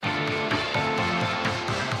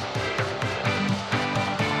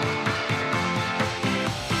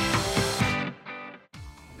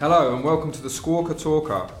Hello and welcome to the Squawker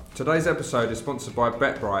Talker. Today's episode is sponsored by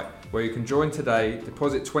BetBright, where you can join today,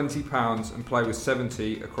 deposit £20 and play with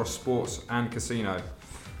 70 across sports and casino.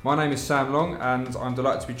 My name is Sam Long and I'm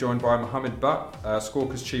delighted to be joined by Mohammed Butt,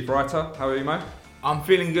 Squawker's chief writer. How are you, mate? I'm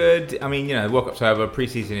feeling good. I mean, World Cup's over,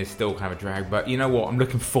 pre-season is still kind of a drag, but you know what? I'm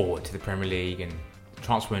looking forward to the Premier League and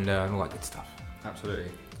transfer window and all that good stuff. Absolutely.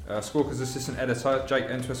 Squawker's assistant editor, Jake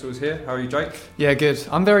Entwistle, is here. How are you, Jake? Yeah, good.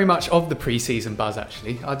 I'm very much of the pre-season buzz,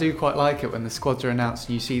 actually. I do quite like it when the squads are announced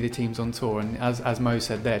and you see the teams on tour. And as Mo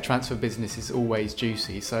said there, transfer business is always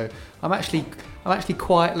juicy. So I'm actually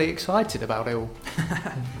quietly excited about it all.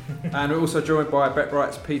 And we're also joined by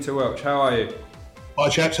BetBright's Peter Welch. How are you? Hi,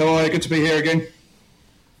 chaps. How are you? Good to be here again.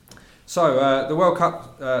 So the World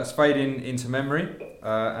Cup is fading into memory,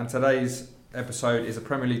 and today's episode is a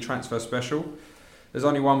Premier League transfer special. There's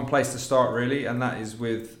only one place to start really, and that is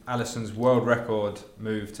with Alisson's world record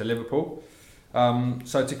move to Liverpool.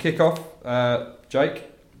 So to kick off, Jake,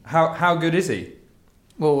 how good is he?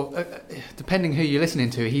 Well, depending who you're listening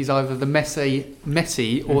to, he's either the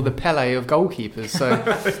Messi or the Pele of goalkeepers. So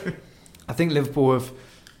I think Liverpool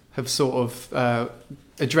have sort of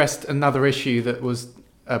addressed another issue that was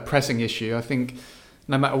a pressing issue. I think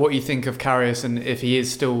no matter what you think of Karius and if he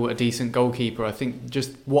is still a decent goalkeeper, I think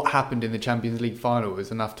just what happened in the Champions League final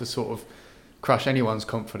was enough to sort of crush anyone's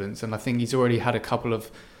confidence. And I think he's already had a couple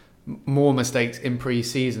of more mistakes in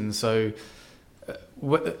pre-season. So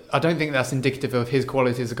I don't think that's indicative of his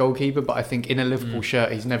quality as a goalkeeper, but I think in a Liverpool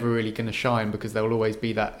shirt, he's never really going to shine because there will always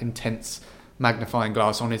be that intense magnifying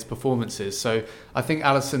glass on his performances. So I think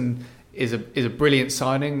Alisson is a brilliant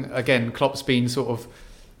signing. Again, Klopp's been sort of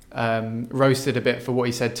roasted a bit for what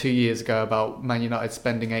he said 2 years ago about Man United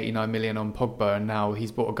spending 89 million on Pogba, and now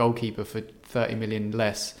he's bought a goalkeeper for 30 million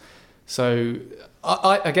less. So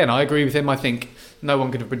I agree with him. I think no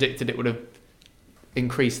one could have predicted it would have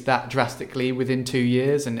increased that drastically within 2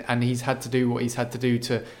 years, and he's had to do what he's had to do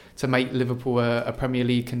to make Liverpool a Premier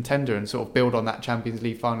League contender and sort of build on that Champions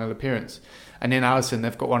League final appearance. And in Alisson,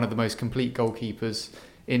 they've got one of the most complete goalkeepers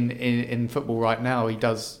in football right now.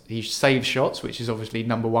 He saves shots, which is obviously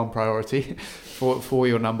number one priority for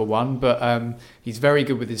your number one, but he's very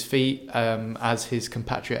good with his feet, as his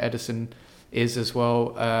compatriot Ederson is as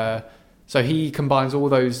well. So he combines all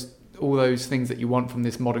those things that you want from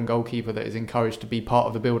this modern goalkeeper that is encouraged to be part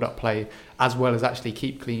of the build-up play as well as actually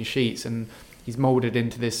keep clean sheets, and he's moulded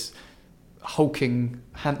into this hulking,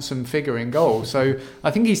 handsome figure in goal. So I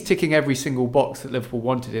think he's ticking every single box that Liverpool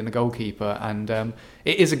wanted in a goalkeeper, and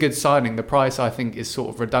it is a good signing. The price, I think, is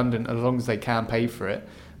sort of redundant as long as they can pay for it,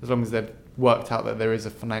 as long as they've worked out that there is a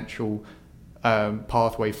financial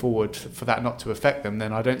pathway forward for that not to affect them,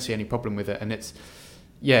 then I don't see any problem with it. And it's,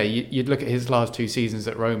 you'd look at his last 2 seasons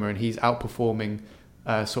at Roma and he's outperforming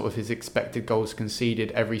sort of his expected goals conceded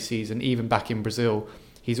every season. Even back in Brazil,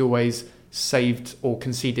 he's always saved or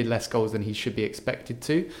conceded less goals than he should be expected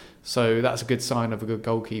to. So that's a good sign of a good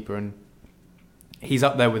goalkeeper, and he's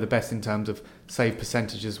up there with the best in terms of save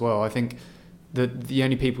percentage as well. I think the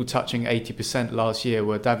only people touching 80% last year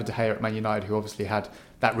were David De Gea at Man United, who obviously had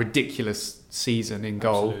that ridiculous season in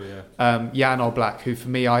goal. Jan Oblak, who for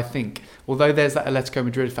me, I think, although there's that Atletico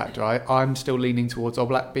Madrid factor, I'm still leaning towards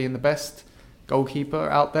Oblak being the best goalkeeper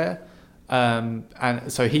out there. And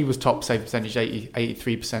so he was top save percentage,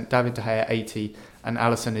 83%. David De Gea 80%, and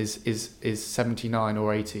Alisson is 79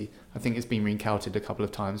 or 80. I think it's been recounted a couple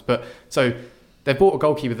of times. But so they've bought a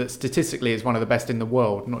goalkeeper that statistically is one of the best in the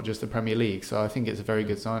world, not just the Premier League. So I think it's a very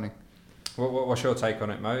good signing. What's your take on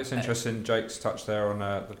it, Mo? It's interesting. Jake's touched there on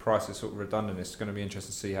the price is sort of redundant. It's going to be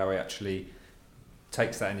interesting to see how he actually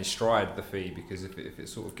takes that in his stride, the fee, because if it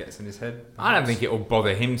sort of gets in his head, perhaps. I don't think it will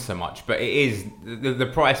bother him so much, but it is the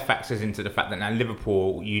price factors into the fact that now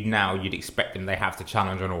Liverpool, you'd expect them, they have to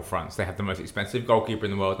challenge on all fronts. They have the most expensive goalkeeper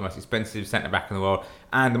in the world, the most expensive centre back in the world,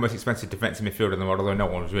 and the most expensive defensive midfielder in the world. Although no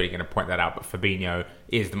one was really going to point that out, but Fabinho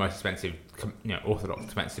is the most expensive, orthodox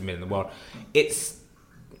defensive mid in the world.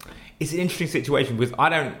 It's an interesting situation because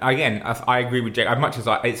I agree with Jake. As much as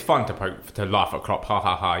it's fun to laugh at Klopp,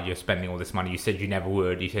 ha, you're spending all this money. You said you never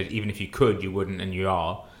would. You said even if you could, you wouldn't, and you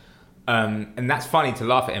are. And that's funny to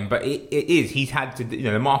laugh at him, but it is. He's had to.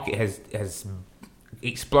 The market has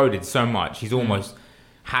exploded so much. He's almost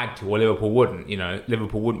had to, or Liverpool wouldn't.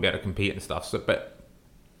 Liverpool wouldn't be able to compete and stuff. So, but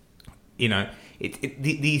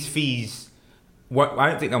these fees. I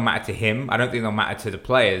don't think they'll matter to him. I don't think they'll matter to the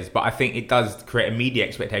players. But I think it does create a media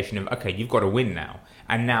expectation of, okay, you've got to win now.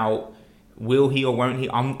 And now, will he or won't he?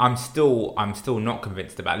 I'm still not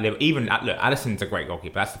convinced about Liverpool. Even look, Alisson's a great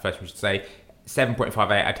goalkeeper. That's the first we should say.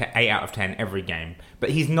 7.58 8 out of 10 every game. But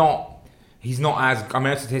he's not He's not as, I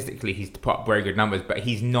mean, statistically, he's put up very good numbers, but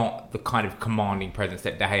he's not the kind of commanding presence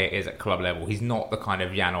that De Gea is at club level. He's not the kind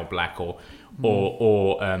of Jan Oblak or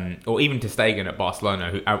even ter Stegen at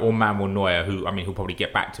Barcelona, or Manuel Neuer, who'll probably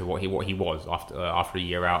get back to what he was after a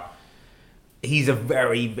year out.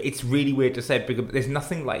 It's really weird to say, because there's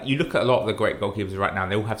nothing like, you look at a lot of the great goalkeepers right now,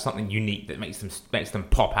 they all have something unique that makes them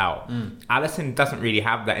pop out. Alisson doesn't really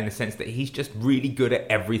have that, in the sense that he's just really good at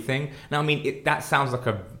everything. Now, I mean, that sounds like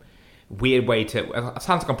a weird way to, it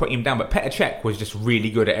sounds like I'm putting him down, but Petr Cech was just really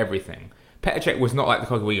good at everything. Petr Cech was not like the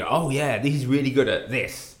goalkeeper where you go, oh yeah, he's really good at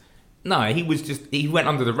this. No, he went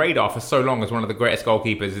under the radar for so long as one of the greatest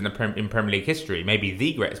goalkeepers in Premier League history, maybe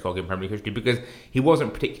the greatest goalkeeper in Premier League history, because he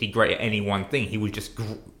wasn't particularly great at any one thing. He was just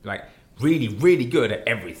really, really good at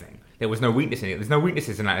everything. There was no weakness in it. There's no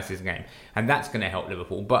weaknesses in Alisson's game, and that's going to help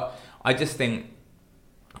Liverpool. But I just think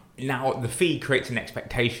now the fee creates an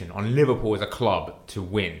expectation on Liverpool as a club to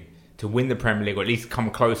win the Premier League, or at least come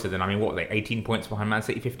closer than, 18 points behind Man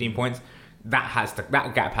City, 15 points. That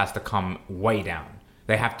gap has to come way down.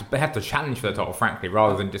 They have to challenge for the title, frankly,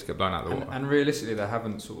 rather than just get blown out of the water. And realistically, they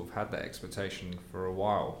haven't sort of had that expectation for a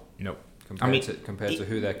while. Nope. Compared to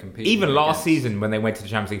who they're competing even last against. season, when they went to the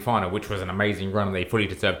Champions League final, which was an amazing run and they fully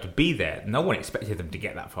deserved to be there, no one expected them to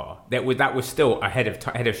get that far. That was still ahead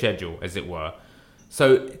of schedule, as it were.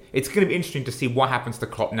 So it's going to be interesting to see what happens to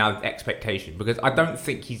Klopp now with expectation, because I don't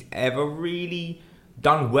think he's ever really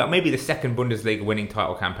done well. Maybe the second Bundesliga winning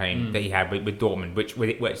title campaign that he had with Dortmund, which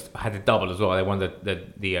had a double as well. They won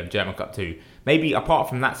the German Cup too. Maybe apart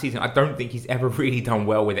from that season, I don't think he's ever really done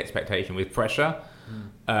well with expectation, with pressure.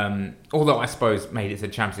 Although I suppose maybe it's a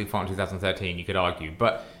Champions League final 2013, you could argue,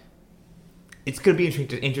 but it's going to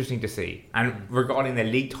be interesting to see. And regarding their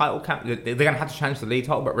league title, they're going to have to challenge the league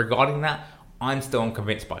title. But regarding that, I'm still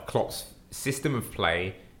unconvinced by Klopp's system of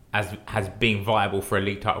play as being viable for a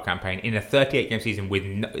league title campaign in a 38-game season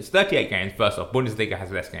it's 38 games. First off, Bundesliga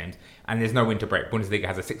has less games, and there's no winter break. Bundesliga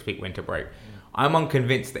has a 6-week winter break. I'm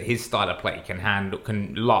unconvinced that his style of play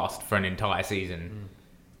can last for an entire season.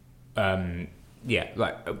 For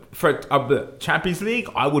the Champions League,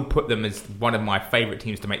 I would put them as one of my favourite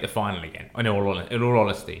teams to make the final again. In all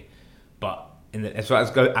honesty, but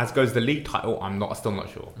as goes the league title, I'm still not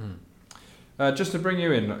sure. Just to bring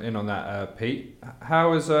you in on that, Pete,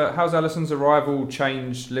 how's Alisson's arrival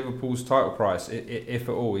changed Liverpool's title price, if at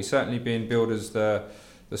all? He's certainly being billed as the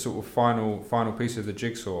sort of final piece of the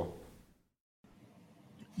jigsaw.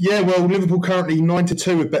 Yeah, well, Liverpool currently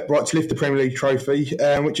 9-2 with BetBright to lift the Premier League trophy,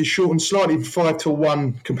 which is shortened slightly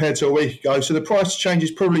 5-1 compared to a week ago. So the price change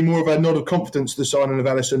is probably more of a nod of confidence to the signing of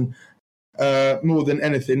Alisson, more than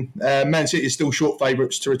anything. Man City is still short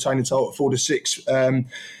favourites to retain the title at 4-6.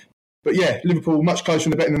 But yeah, Liverpool much closer in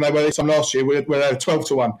the betting than they were this time last year. We're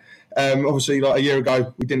 12-1. Obviously, like a year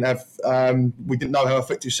ago, we didn't know how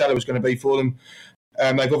effective Salah was going to be for them.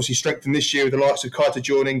 They've obviously strengthened this year with the likes of Keita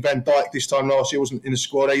joining. Van Dijk this time last year wasn't in the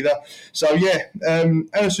squad either. So yeah,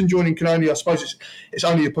 Alisson joining can only, I suppose, it's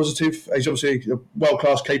only a positive. He's obviously a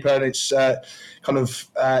world-class keeper, and it's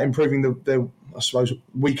improving the I suppose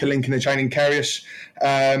weaker link in the chain in Karius.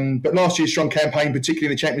 But last year's strong campaign, particularly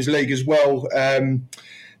in the Champions League as well. And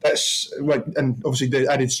obviously the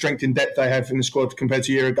added strength in depth they have in the squad compared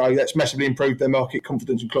to a year ago, that's massively improved their market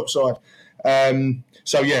confidence and Klopp's side.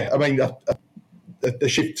 So yeah, I mean, the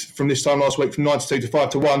shift from this time last week from 9-2 to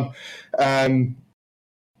 5-1.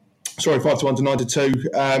 5-1 to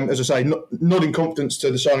 9-2. As I say, nodding confidence to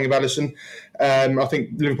the signing of Alisson. I think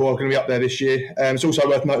Liverpool are going to be up there this year. It's also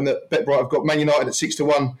worth noting that BetBright have got Man United at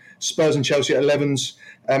 6-1, Spurs and Chelsea at 11s,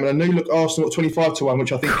 and a new look Arsenal at 25-1,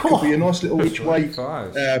 which I think could be a nice little each way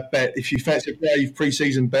bet if you fancy a brave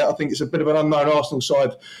pre-season bet. I think it's a bit of an unknown Arsenal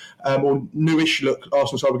side, or newish look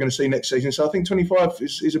Arsenal side we're going to see next season. So I think 25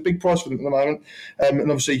 is a big price for them at the moment. And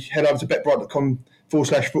obviously head over to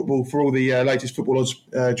betbright.com/football for all the latest football odds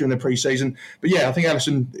during the pre-season. But yeah, I think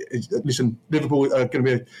Liverpool are going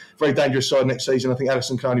to be a very dangerous side next season. I think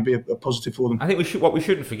Alisson can only be a positive for them. I think what we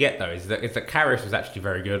shouldn't forget though is that Karius was actually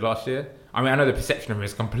very good last year. I mean, I know the perception of him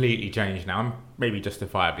has completely changed now, and maybe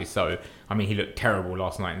justifiably so. I mean, he looked terrible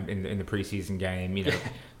last night in the pre-season game. You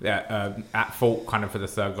know, at fault kind of for the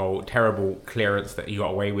third goal. Terrible clearance that he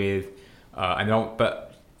got away with,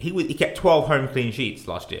 but he kept 12 home clean sheets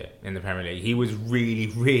last year in the Premier League. He was really,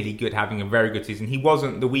 really good, having a very good season. He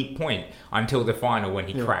wasn't the weak point until the final when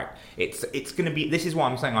he cracked. It's going to be. This is why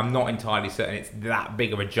I'm saying I'm not entirely certain it's that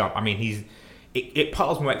big of a jump. I mean, It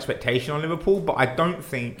piles more expectation on Liverpool, but I don't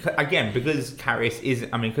think, again, because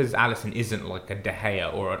because Alisson isn't like a De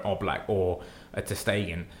Gea or an Oblak or a ter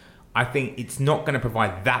Stegen, I think it's not going to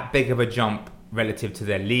provide that big of a jump relative to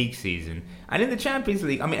their league season. And in the Champions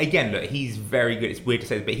League, I mean, again, look, he's very good. It's weird to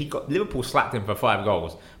say this, but Liverpool slapped him for 5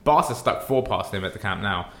 goals. Barca stuck 4 past him at the Camp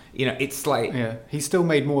Nou. It's like... Yeah, he still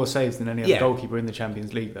made more saves than any other goalkeeper in the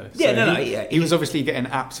Champions League, though. So he was obviously getting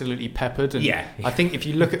absolutely peppered. And I think if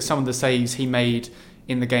you look at some of the saves he made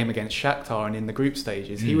in the game against Shakhtar and in the group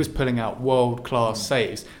stages, he was pulling out world-class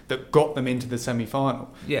saves that got them into the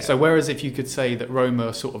semi-final. Yeah. So whereas if you could say that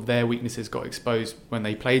Roma, sort of their weaknesses got exposed when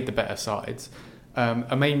they played the better sides,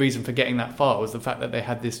 a main reason for getting that far was the fact that they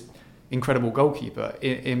had this incredible goalkeeper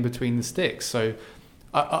in between the sticks. So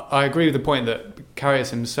I agree with the point that Karius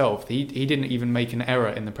himself, he didn't even make an error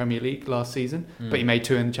in the Premier League last season, but he made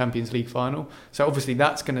 2 in the Champions League final. So obviously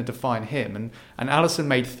that's going to define him. And Alisson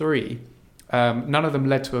made 3. None of them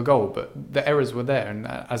led to a goal, but the errors were there. And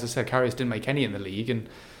as I said, Karius didn't make any in the league. And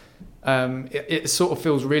it sort of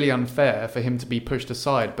feels really unfair for him to be pushed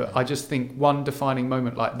aside. But I just think one defining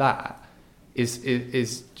moment like that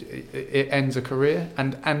it ends a career.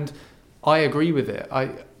 And I agree with it.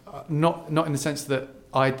 Not in the sense that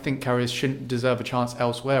I think Karius shouldn't deserve a chance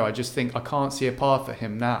elsewhere. I just think I can't see a path for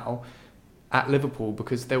him now at Liverpool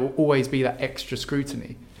because there will always be that extra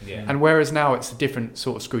scrutiny. Yeah. And whereas now it's a different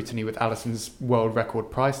sort of scrutiny with Alisson's world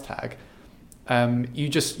record price tag, you're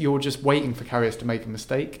just waiting for Karius to make a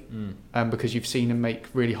mistake because you've seen him make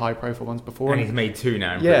really high profile ones before. And he's made 2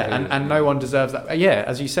 now. Yeah, and no one deserves that. Yeah,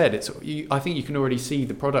 as you said, I think you can already see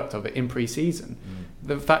the product of it in pre-season.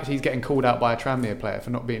 The fact he's getting called out by a Tranmere player for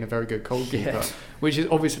not being a very good goalkeeper, which is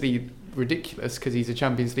obviously ridiculous because he's a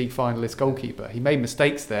Champions League finalist goalkeeper. He made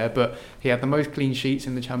mistakes there, but he had the most clean sheets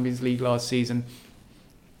in the Champions League last season.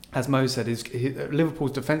 As Mo said,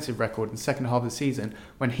 Liverpool's defensive record in the second half of the season,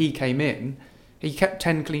 when he came in, he kept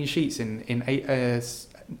 10 clean sheets in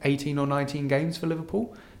 18 or 19 games for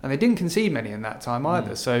Liverpool, and they didn't concede many in that time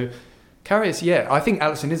either. So Karius, I think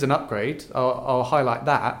Alisson is an upgrade. I'll highlight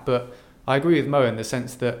that, but I agree with Mo in the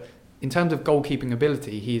sense that in terms of goalkeeping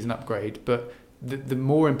ability, he's an upgrade, but the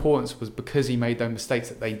more importance was because he made those mistakes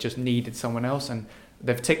that they just needed someone else, and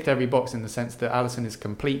they've ticked every box in the sense that Alisson is a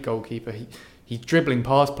complete goalkeeper. He's dribbling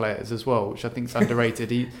past players as well, which I think is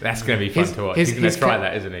underrated. That's going to be fun to watch. He's going to try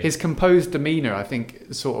that, isn't he? His composed demeanour, I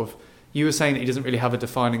think, sort of... You were saying that he doesn't really have a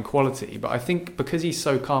defining quality, but I think because he's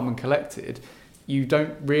so calm and collected, you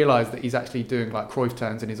don't realise that he's actually doing like Cruyff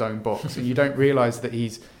turns in his own box, and you don't realise that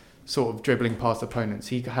he's sort of dribbling past opponents.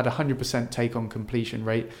 He had 100% take-on completion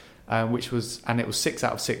rate, which was 6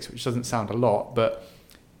 out of 6, which doesn't sound a lot, but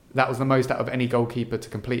that was the most out of any goalkeeper to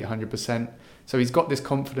complete 100%. So he's got this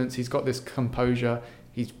confidence, he's got this composure,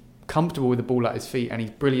 he's comfortable with the ball at his feet, and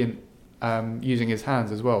he's brilliant using his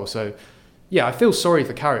hands as well. So, yeah, I feel sorry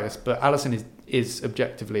for Karius, but Alisson is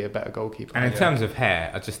objectively a better goalkeeper. And in terms of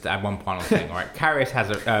hair, I'll just add one final thing, right? Karius has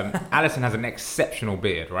Alisson has an exceptional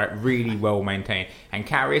beard, right? Really well maintained. And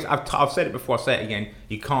Karius, I've said it before, I'll say it again,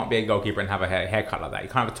 you can't be a goalkeeper and have a haircut like that. You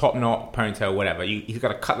can't have a top knot, ponytail, whatever. He's got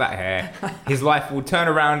to cut that hair. His life will turn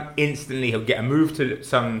around instantly. He'll get a move to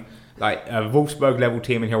some... like a Wolfsburg level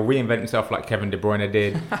team, and he'll reinvent himself like Kevin De Bruyne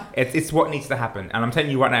did. It's what needs to happen. And I'm telling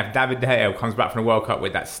you right now, if David De Gea comes back from the World Cup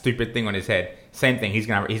with that stupid thing on his head, same thing, he's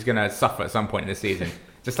gonna suffer at some point in the season.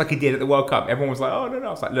 Just like he did at the World Cup. Everyone was like, oh no. I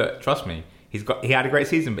was like, look, trust me. He had a great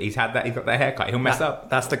season, but he's got that haircut. He'll mess up.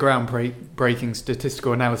 That's the groundbreaking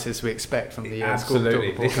statistical analysis we expect from the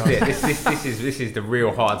absolutely. This is it. This is the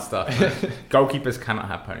real hard stuff. Goalkeepers cannot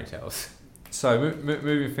have ponytails. So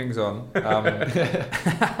moving things on.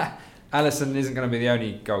 Alisson isn't going to be the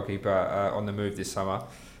only goalkeeper on the move this summer.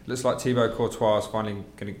 Looks like Thibaut Courtois is finally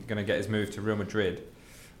going to get his move to Real Madrid.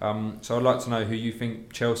 So I'd like to know who you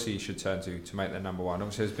think Chelsea should turn to make their number one.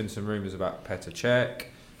 Obviously, there's been some rumours about Petr Cech,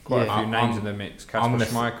 quite a few names in the mix. Kasper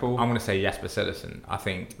Schmeichel. I'm going to say Jasper Cillessen. I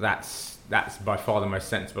think that's by far the most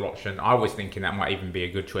sensible option. I was thinking that might even be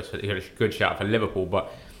a good choice, a good shout for Liverpool,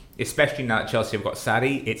 but especially now that Chelsea have got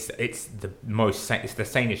Sadi, it's the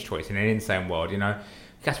sanest choice in an insane world, you know.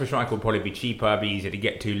 Kasper Schmeichel will probably be cheaper, be easier to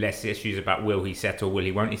get to, less issues about will he settle,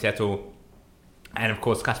 won't he settle. And of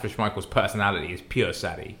course, Kasper Schmeichel's personality is pure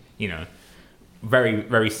Sadi, you know. Very,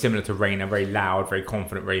 very similar to Reina, very loud, very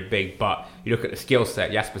confident, very big. But you look at the skill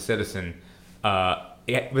set, Jasper Cillessen,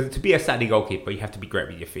 to be a Sadi goalkeeper, you have to be great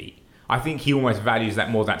with your feet. I think he almost values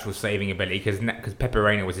that more natural saving ability because Pepe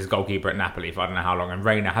Reina was his goalkeeper at Napoli for I don't know how long, and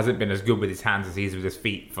Reina hasn't been as good with his hands as he is with his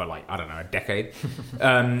feet for a decade.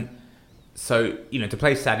 So, you know, to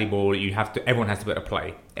play Sadi ball, everyone has to be able to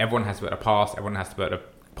play. Everyone has to be able to pass. Everyone has to be able to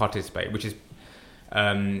participate, which is,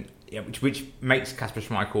 which makes Kasper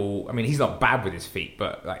Schmeichel. I mean, he's not bad with his feet,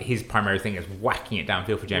 but like his primary thing is whacking it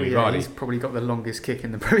downfield for Jamie Vardy. He's probably got the longest kick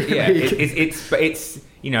in the Premier League. It's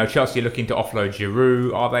Chelsea are looking to offload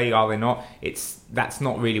Giroud. Are they not? That's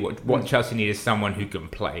not really what Chelsea need is someone who can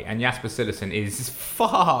play. And Jasper Cillessen is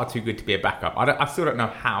far too good to be a backup. I still don't know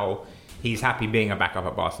how he's happy being a backup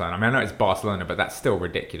at Barcelona. I mean, I know it's Barcelona, but that's still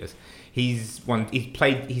ridiculous. He's been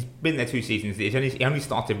there 2 seasons. He only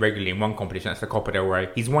started regularly in one competition. That's the Copa del Rey.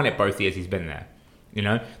 He's won it both years he's been there. The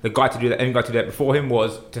only guy to do that before him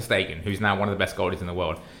was Ter Stegen, who's now one of the best goalies in the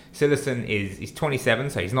world. Cillessen he's 27,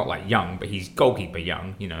 so he's not like young, but he's goalkeeper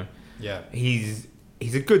young. Yeah. He's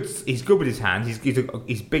good with his hands. He's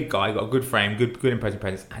a big guy, got a good frame, good imposing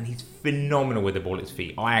presence, and he's phenomenal with the ball at his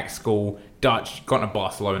feet. Ajax school, Dutch, got to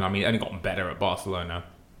Barcelona. I mean, only gotten better at Barcelona.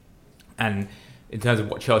 And in terms of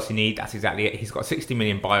what Chelsea need, that's exactly it. He's got a 60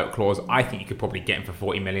 million buyout clause. I think you could probably get him for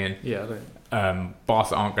 40 million. Yeah, I don't.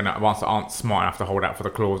 Barca aren't smart enough to hold out for the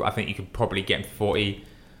clause. I think you could probably get him for 40.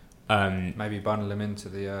 Maybe bundle him into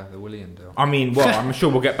the Willian deal. I mean, well, I'm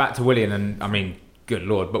sure we'll get back to Willian, and I mean, good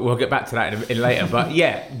lord, but we'll get back to that in later. But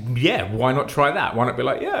yeah, why not try that? Why not be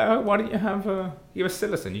like, why don't you have you're a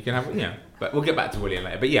Cillessen? You can have, But we'll get back to Willian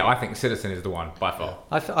later. But yeah, I think Cillessen is the one by far.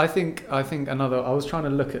 I think another. I was trying to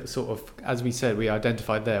look at sort of, as we said, we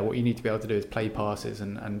identified there. What you need to be able to do is play passes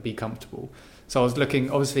and be comfortable. So I was looking.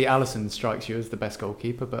 Obviously, Alisson strikes you as the best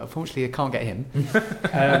goalkeeper, but unfortunately, I can't get him.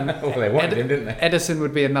 Well, they wanted him, didn't they? Edison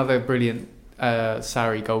would be another brilliant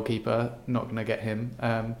Sarri goalkeeper. Not going to get him.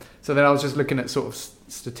 So then I was just looking at sort of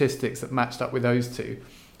statistics that matched up with those two.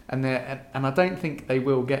 And I don't think they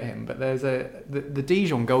will get him, but there's the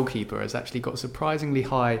Dijon goalkeeper has actually got surprisingly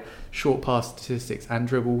high short pass statistics and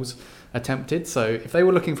dribbles attempted. So if they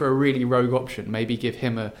were looking for a really rogue option, maybe give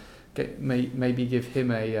him a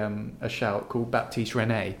shout called Baptiste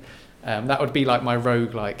René. That would be like my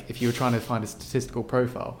rogue, like if you were trying to find a statistical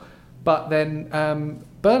profile. But then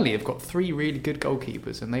Burnley have got 3 really good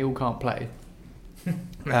goalkeepers and they all can't play.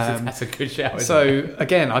 That's a good shout. So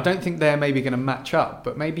again, I don't think they're maybe going to match up,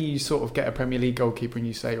 but maybe you sort of get a Premier League goalkeeper and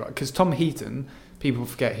you say, right, because Tom Heaton, people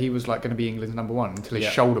forget he was like going to be England's number 1 until his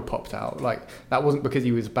shoulder popped out. Like that wasn't because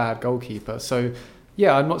he was a bad goalkeeper. So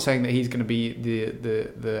yeah, I'm not saying that he's going to be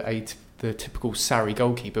the typical Sarri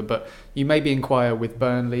goalkeeper, but you maybe inquire with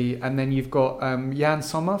Burnley, and then you've got Jan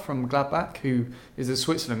Sommer from Gladbach, who is a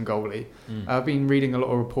Switzerland goalie. I've been reading a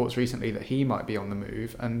lot of reports recently that he might be on the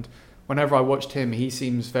move, and whenever I watched him, he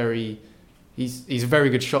seems he's a very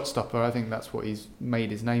good shot stopper. I think that's what he's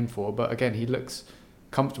made his name for. But again, he looks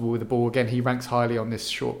comfortable with the ball. Again, he ranks highly on this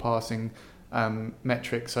short passing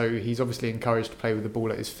metric. So he's obviously encouraged to play with the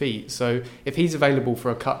ball at his feet. So if he's available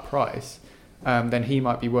for a cut price, then he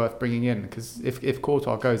might be worth bringing in. Because if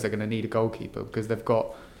Courtois goes, they're going to need a goalkeeper because they've got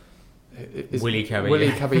Willy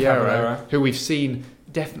Caballero, who we've seen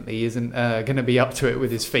definitely isn't going to be up to it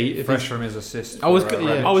with his feet. Fresh from his assist. I was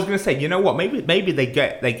going to say, you know what? Maybe they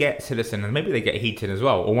get Cillessen and maybe they get Heaton as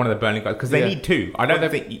well, or one of the Burnley guys, because they need 2.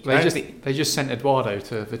 They just sent Eduardo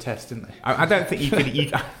to Vitesse, didn't they? I don't think you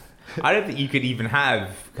could. I don't think you could even have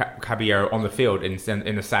Caballero on the field in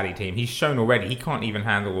the Saudi team. He's shown already he can't even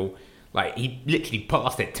handle. Like he literally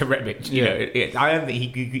passed it to Rebic. I don't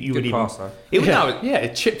think you would even.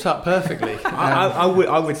 It chipped up perfectly. I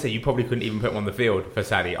would say you probably couldn't even put him on the field for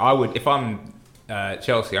Saudi. I would if I'm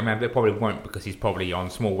Chelsea. I mean, they probably won't because he's probably on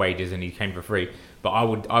small wages and he came for free. But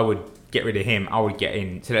I would get rid of him. I would get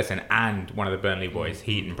in Cillessen and one of the Burnley boys,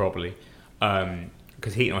 Heaton probably,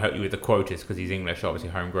 because Heaton will help you with the quotas because he's English, obviously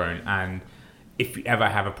homegrown. And if you ever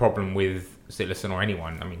have a problem with Cillessen or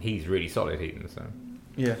anyone, I mean, he's really solid, Heaton. So.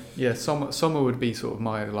 Yeah. Sommer would be sort of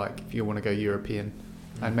my if you want to go European,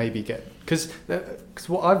 and maybe get because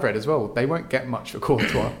what I've read as well, they won't get much for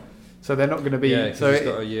Courtois, so they're not going to be. Yeah, so he's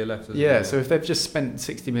got a year left. So if they've just spent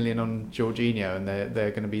 60 million on Jorginho and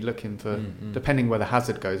they're going to be looking for, depending where the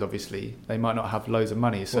Hazard goes, obviously they might not have loads of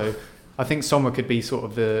money. So I think Sommer could be sort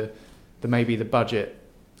of the maybe the budget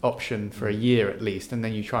option for a year at least, and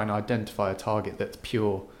then you try and identify a target that's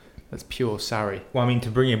pure Sarri. Well, I mean, to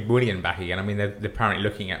bring in Willian back again, I mean, they're apparently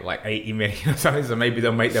looking at like 80 million or something, so maybe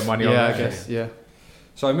they'll make their money on that. I guess, yeah.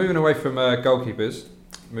 So moving away from goalkeepers,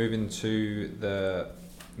 moving to the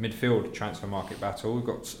midfield transfer market battle. We've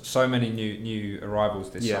got so many new arrivals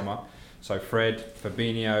this summer. So Fred,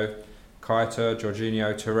 Fabinho, Keita,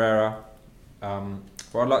 Jorginho, Torreira.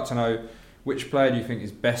 Well, I'd like to know, which player do you think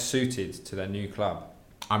is best suited to their new club?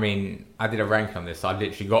 I mean, I did a rank on this, so I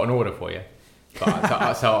literally got an order for you.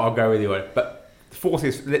 But, so I'll go with the order. But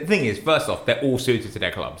the thing is, first off, they're all suited to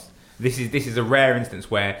their clubs. This is a rare instance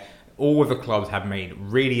where all of the clubs have made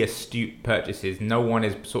really astute purchases. No one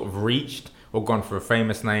is sort of reached or gone for a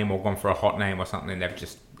famous name or gone for a hot name or something.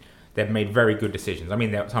 They've made very good decisions. I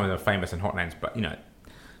mean, some of them are famous and hot names, but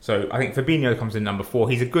So I think Fabinho comes in number 4.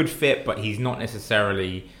 He's a good fit, but he's not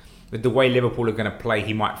necessarily, with the way Liverpool are going to play,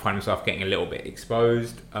 he might find himself getting a little bit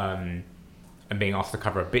exposed and being asked to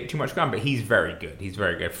cover a bit too much ground. But he's very good. He's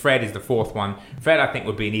very good. Fred is the 4th one. Fred, I think,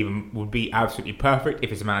 would be absolutely perfect if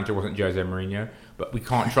his manager wasn't Jose Mourinho. But we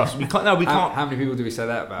can't trust. We can't. No, we can't. How many people do we say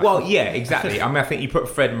that about? Well, yeah, exactly. I mean, I think you put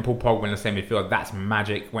Fred and Paul Pogba in the same midfield. That's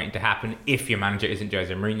magic waiting to happen if your manager isn't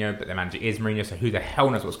Jose Mourinho, but the manager is Mourinho. So who the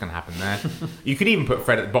hell knows what's going to happen there? You could even put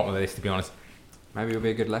Fred at the bottom of the list, to be honest. Maybe he'll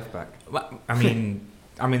be a good left back. Well, I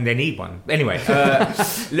mean, they need one. Anyway,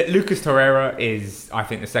 Lucas Torreira is, I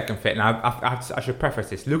think, the second fit. Now, I should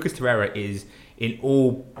preface this. Lucas Torreira is in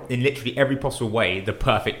literally every possible way the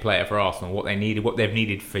perfect player for Arsenal. What they've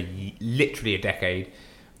needed for literally a decade.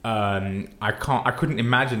 I couldn't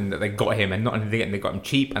imagine that they got him, and not only they got him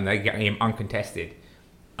cheap, and they got him uncontested.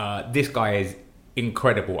 This guy is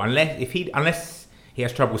incredible. Unless he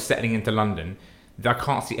has trouble settling into London, I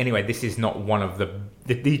can't see anyway. This is not one of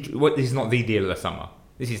this is not the deal of the summer.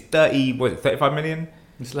 This is 35 million.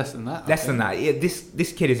 It's less than that. Less than that. Yeah,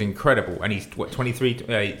 this kid is incredible, and he's 23.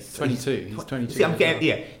 22. He's 22.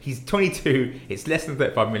 See, he's 22. It's less than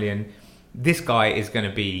 35 million. This guy is going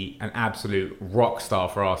to be an absolute rock star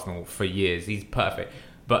for Arsenal for years. He's perfect.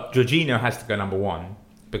 But Jorginho has to go number 1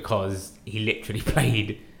 because he literally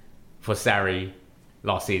played for Sarri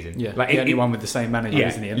last season. Yeah, the only one with the same manager,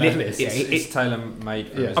 isn't he? It's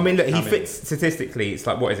tailor-made. Yeah. I mean, look, he fits statistically. It's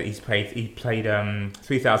like, what is it? He played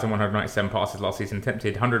 3,197 passes last season,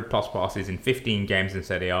 attempted 100 plus passes in 15 games in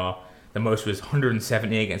Serie A. The most was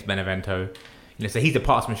 170 against Benevento. So he's a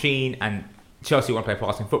pass machine, and Chelsea want to play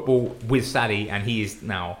passing football with Sarri, and he is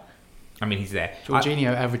now. I mean, he's there.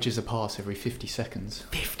 Jorginho averages a pass every 50 seconds.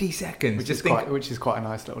 50 seconds, which is quite a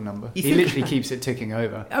nice little number. He literally keeps it ticking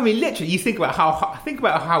over. I mean, literally, you think about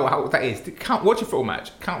how that is. Watch a football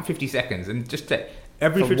match, count 50 seconds, and just take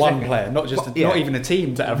every for one player, not even a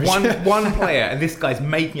team to average. One player, and this guy's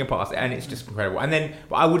making a pass, and it's just incredible. And then,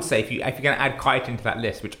 but I would say if you're going to add Kite into that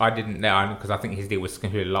list, which I didn't know because I think his deal was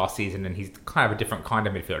concluded last season, and he's kind of a different kind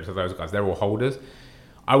of midfielder to those guys. They're all holders.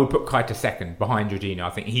 I would put Kite second behind Jorginho.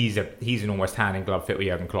 I think he's an almost hand in glove fit with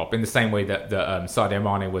Jurgen Klopp, in the same way that Sadio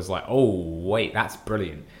Mane was like, oh wait, that's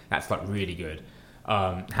brilliant, that's like really good,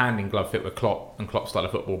 hand in glove fit with Klopp and Klopp's style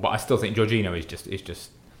of football. But I still think Jorginho is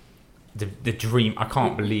just the dream. I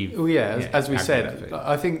can't believe. Well, as we said,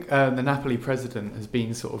 I think the Napoli president has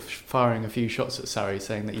been sort of firing a few shots at Sarri,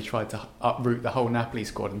 saying that he tried to uproot the whole Napoli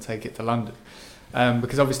squad and take it to London.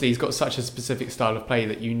 Because obviously he's got such a specific style of play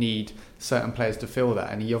that you need certain players to fill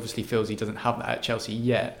that, and he obviously feels he doesn't have that at Chelsea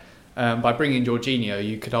yet. By bringing Jorginho,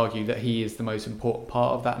 you could argue that he is the most important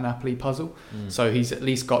part of that Napoli puzzle. So he's at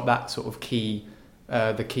least got that sort of key,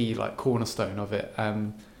 the key like cornerstone of it,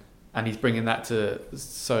 and he's bringing that to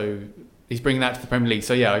the Premier League.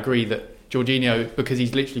 So yeah, I agree that Jorginho, because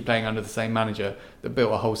he's literally playing under the same manager that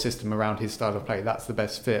built a whole system around his style of play, that's the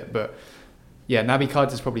best fit. But yeah, Naby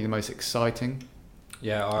Keita is probably the most exciting.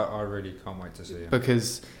 Yeah, I really can't wait to see him.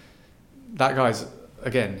 Because that guy's,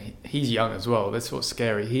 again, he's young as well. That's what's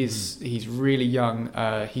scary. He's really young.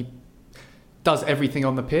 He does everything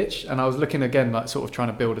on the pitch. And I was looking again, like sort of trying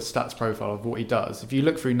to build a stats profile of what he does. If you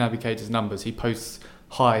look through Naby Keita's numbers, he posts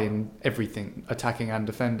high in everything, attacking and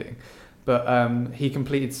defending. But he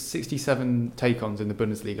completed 67 take-ons in the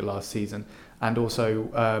Bundesliga last season, and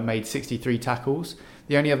also made 63 tackles.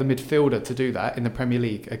 The only other midfielder to do that in the Premier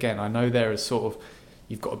League, again, I know there is sort of,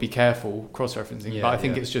 you've got to be careful cross-referencing, but I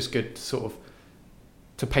think it's just good to sort of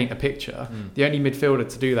to paint a picture. The only midfielder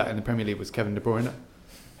to do that in the Premier League was Kevin De Bruyne,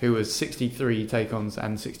 who was 63 take-ons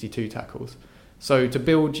and 62 tackles. So to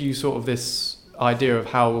build you sort of this idea of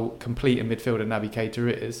how complete a midfielder Naby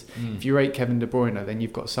Keita is, if you rate Kevin De Bruyne, then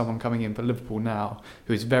you've got someone coming in for Liverpool now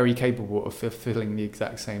who is very capable of fulfilling the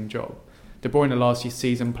exact same job. De Bruyne last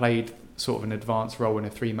season played sort of an advanced role in a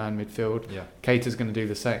 3-man midfield. Keita's going to do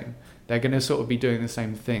the same. They're going to sort of be doing the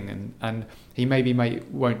same thing, and he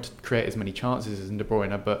won't create as many chances as De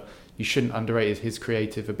Bruyne, but you shouldn't underrate his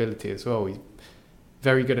creative ability as well. He's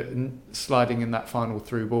very good at sliding in that final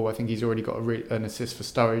through ball. I think he's already got an assist for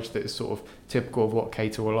Sturridge that is sort of typical of what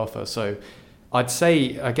Keita will offer. So I'd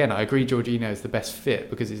say, again, I agree Jorginho is the best fit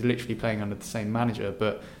because he's literally playing under the same manager,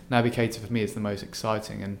 but Naby Keita for me is the most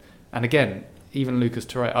exciting. And again, even Lucas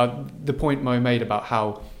Torreira, the point Mo made about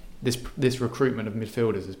how this recruitment of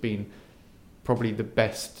midfielders has been probably the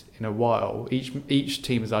best in a while. Each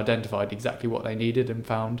team has identified exactly what they needed and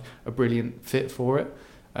found a brilliant fit for it.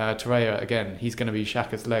 Torreira, again, he's going to be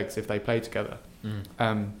Xhaka's legs if they play together.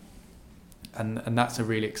 And and that's a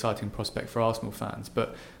really exciting prospect for Arsenal fans.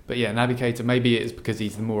 But yeah, Naby Keita, maybe it is because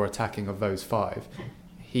he's the more attacking of those five.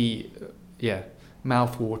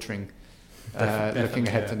 Mouth-watering. Looking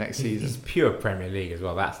ahead to next season, he's pure Premier League as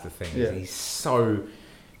well. That's the thing. Yeah. He's so,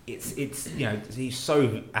 he's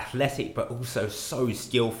so athletic, but also so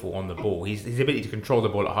skillful on the ball. His ability to control the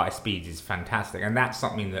ball at high speeds is fantastic, and that's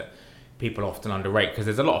something that people often underrate, because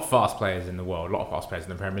there's a lot of fast players in the world, a lot of fast players in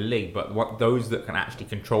the Premier League, but those that can actually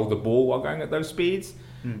control the ball while going at those speeds.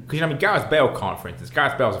 Because Gareth Bale can't, for instance.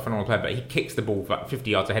 Gareth Bale's a phenomenal player, but he kicks the ball like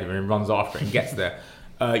 50 yards ahead of him and runs after it and gets there.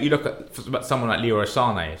 You look at someone like Leroy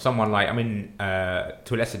Sané, someone like,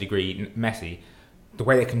 to a lesser degree, Messi, the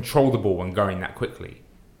way they control the ball when going that quickly,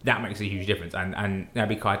 that makes a huge difference. And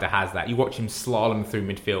Naby Keita has that. You watch him slalom through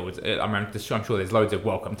midfield. I'm sure there's loads of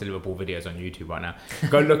Welcome to Liverpool videos on YouTube right now.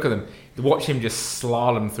 Go look at them. Watch him just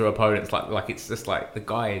slalom through opponents like it's just like the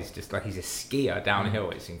guy is just like he's a skier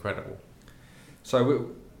downhill. It's incredible.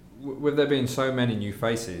 So with there being so many new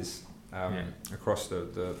faces across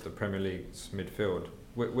the Premier League's midfield,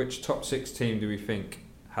 which top 6 team do we think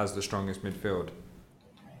has the strongest midfield?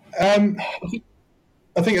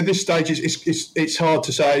 I think at this stage it's hard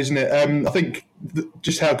to say, isn't it? I think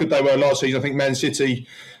just how good they were last season. I think Man City.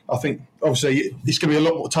 I think obviously it's going to be a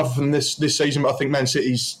lot more tougher than this season, but I think Man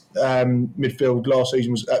City's midfield last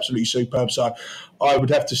season was absolutely superb. So I would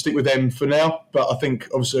have to stick with them for now. But I think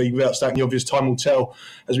obviously, without stating the obvious, time will tell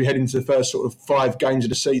as we head into the first sort of 5 games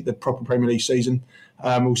of the proper Premier League season.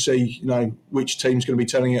 We'll see, which team's going to be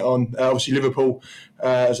turning it on. Obviously, Liverpool,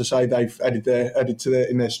 as I say, they've added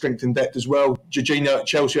in their strength and depth as well. Jorginho at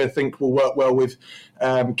Chelsea, I think, will work well with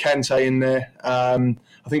Kante in there.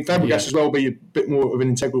 I think Fabregas as well will be a bit more of an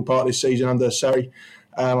integral part this season under Sarri.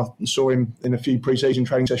 I saw him in a few pre-season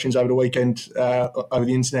training sessions over the weekend over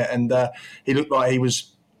the internet, and he looked like he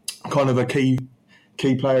was kind of a key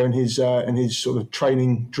player in his sort of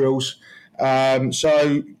training drills.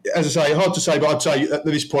 So, as I say, hard to say, but I'd say at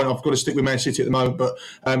this point I've got to stick with Man City at the moment. But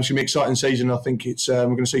it's going to be an exciting season. I think we're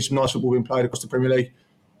going to see some nice football being played across the Premier League.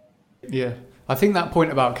 Yeah, I think that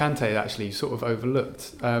point about Kante actually sort of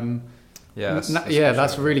overlooked. That's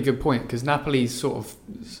a really good point, because Napoli's sort of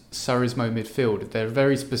Sarrismo midfield, there are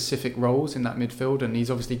very specific roles in that midfield, and he's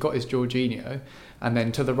obviously got his Jorginho, and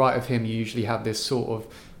then to the right of him you usually have this sort of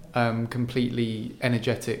completely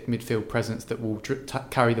energetic midfield presence that will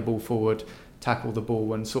carry the ball forward, tackle the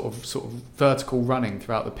ball, and sort of vertical running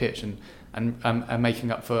throughout the pitch and making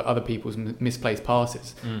up for other people's misplaced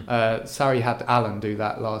passes. Sarri had Alan do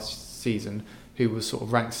that last season, who was sort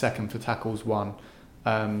of ranked second for tackles won.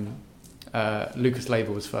 Lucas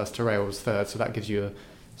Leiva was first, Torreira was third, so that gives you a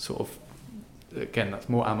sort of, again, that's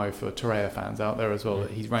more ammo for Torreira fans out there as well,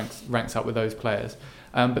 that he ranks up with those players.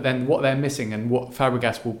 But then what they're missing, and what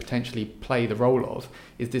Fabregas will potentially play the role of,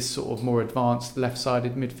 is this sort of more advanced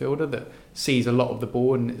left-sided midfielder that sees a lot of the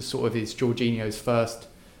ball and is sort of is Jorginho's first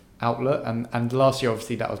outlet. And last year,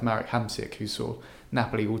 obviously, that was Marek Hamsik, who saw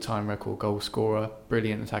Napoli all-time record goal scorer,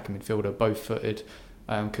 brilliant attacking midfielder, both-footed,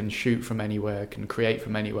 can shoot from anywhere, can create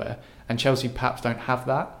from anywhere. And Chelsea perhaps don't have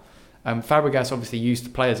that. Fabregas obviously used to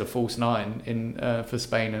play as a false 9 for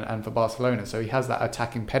Spain and for Barcelona, so he has that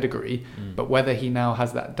attacking pedigree, but whether he now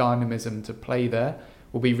has that dynamism to play there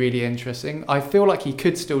will be really interesting. I feel like he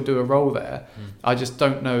could still do a role there. I just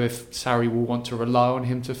don't know if Sarri will want to rely on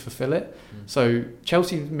him to fulfill it. So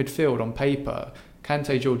Chelsea midfield on paper,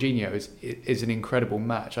 Kante Jorginho is an incredible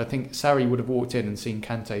match. I think Sarri would have walked in and seen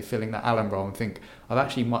Kante filling that Allen role and think, I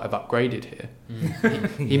actually might have upgraded here.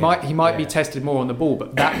 He might be tested more on the ball,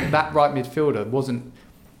 but that right midfielder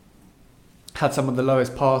had some of the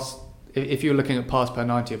lowest pass. If you're looking at pass per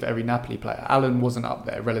 90 of every Napoli player, Allen wasn't up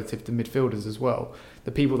there relative to midfielders as well.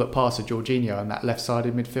 The people that pass are Jorginho and that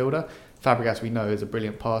left-sided midfielder. Fabregas, we know, is a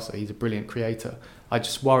brilliant passer. He's a brilliant creator. I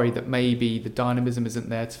just worry that maybe the dynamism isn't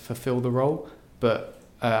there to fulfill the role. But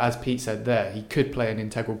as Pete said there, he could play an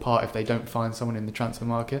integral part if they don't find someone in the transfer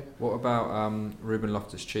market. What about Ruben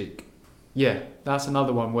Loftus-Cheek? Yeah, that's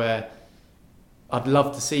another one where I'd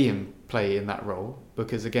love to see him play in that role,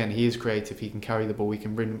 because again, he is creative, he can carry the ball, he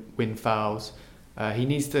can win fouls. He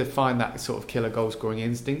needs to find that sort of killer goal scoring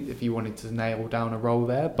instinct if you wanted to nail down a role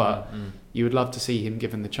there, but you would love to see him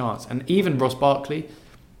given the chance. And even Ross Barkley,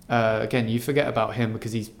 again, you forget about him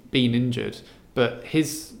because he's been injured, but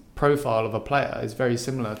his profile of a player is very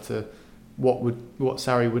similar to what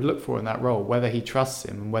Sarri would look for in that role, whether he trusts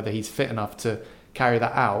him and whether he's fit enough to carry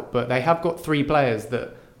that out. But they have got 3 players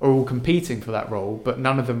that are all competing for that role, but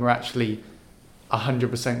none of them are actually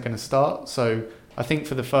 100% going to start. So I think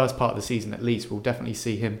for the first part of the season at least, we'll definitely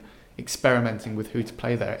see him experimenting with who to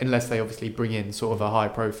play there, unless they obviously bring in sort of a high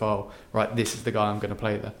profile, right, this is the guy I'm going to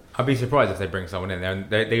play there. I'd be surprised if they bring someone in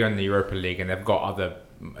there. They're in the Europa League and they've got other,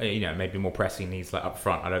 maybe more pressing needs like up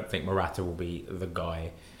front. I don't think Morata will be the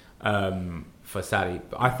guy for Saudi.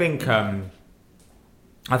 But I think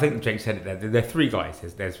Jake said it there. There are three guys.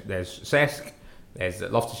 There's Cesc, there's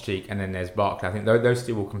Loftus-Cheek, and then there's Barkley. I think those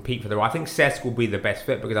two will compete for the role. I think Cesc will be the best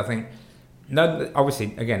fit because I think,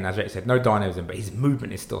 obviously, again, as Jake said, no dynamism, but his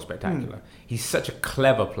movement is still spectacular. He's such a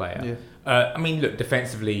clever player. Yeah. Look,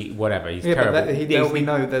 defensively, whatever, he's terrible. We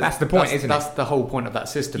know that's the point, isn't it? That's the whole point of that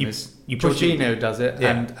system. Jorginho does it,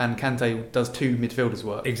 and Kante does two midfielders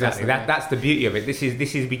work. Exactly. That's the beauty of it. This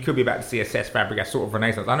is we could be about to see a Cesc Fabregas sort of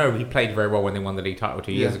renaissance. I know he played very well when they won the league title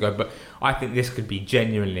 2 years ago, but I think this could be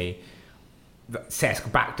genuinely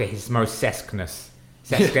Cesc back to his most Cesc-ness.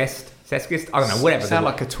 Cesc-ist? I don't know, whatever. Sound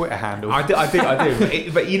like a Twitter handle. I do.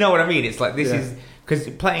 But you know what I mean? It's like this is... Because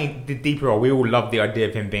playing the deeper role, we all love the idea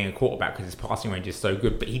of him being a quarterback because his passing range is so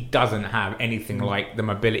good, but he doesn't have anything like the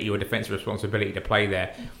mobility or defensive responsibility to play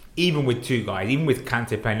there. Even with two guys, even with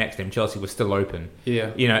Kante playing next to him, Chelsea was still open.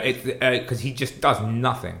 Yeah, it's because he just does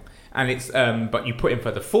nothing. And it's but you put him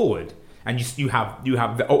further forward, and you have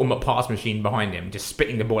the ultimate pass machine behind him, just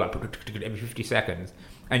spitting the ball up every 50 seconds,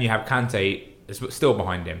 and you have Kante still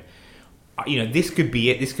behind him. This could be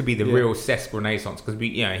it. This could be the real Cesc renaissance because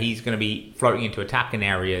he's going to be floating into attacking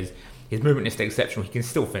areas. His movement is exceptional. He can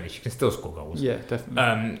still finish. He can still score goals. Yeah,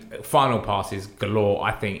 definitely. Final passes galore.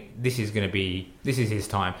 I think this is his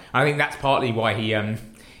time. And I think that's partly why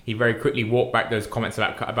he very quickly walked back those comments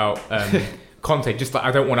about Conte. Just like,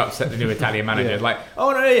 I don't want to upset the new Italian manager. Like,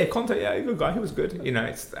 oh no, Conte, good guy. He was good.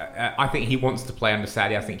 It's. I think he wants to play under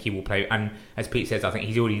Saudi. I think he will play. And as Pete says, I think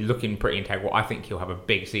he's already looking pretty integral. I think he'll have a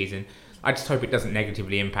big season. I just hope it doesn't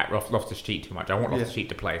negatively impact Loftus-Cheek too much. I want Loftus-Cheek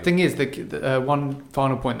to play. The thing is, the one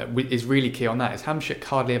final point that is really key on that is Hamšík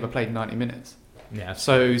hardly ever played 90 minutes. Yeah.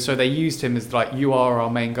 So they used him as like, you are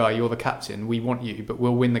our main guy, you're the captain, we want you, but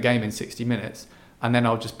we'll win the game in 60 minutes. And then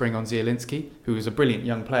I'll just bring on Zielinski, who was a brilliant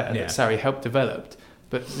young player that Sarri helped develop.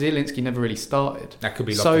 But Zielinski never really started. That could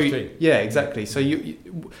be Loftus-Cheek. Yeah, exactly. So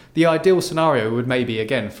the ideal scenario would maybe,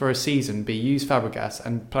 again, for a season, be use Fabregas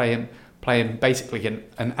and play him basically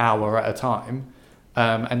an hour at a time,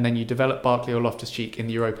 and then you develop Barkley or Loftus-Cheek in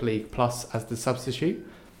the Europa League plus as the substitute,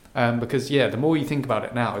 because the more you think about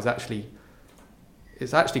it now, it's actually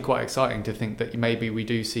quite exciting to think that maybe we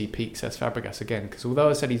do see peak Cesc Fabregas again, because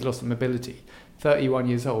although I said he's lost the mobility, 31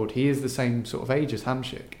 years old, he is the same sort of age as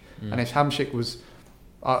Hamšík, and if Hamšík was...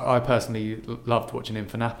 I personally loved watching him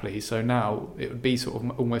for Napoli, so now it would be sort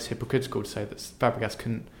of almost hypocritical to say that Fabregas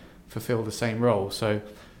couldn't fulfil the same role, so...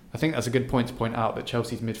 I think that's a good point to point out that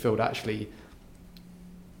Chelsea's midfield actually,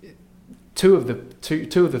 two of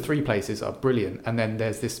the three places are brilliant, and then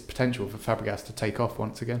there's this potential for Fabregas to take off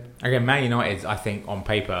once again. Again, Man United's, I think on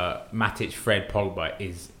paper, Matic, Fred, Pogba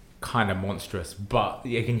is kind of monstrous, but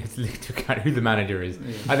again, you have to look at who the manager is.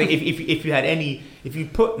 Yeah. I think if you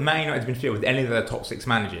put Man United's midfield with any of the top six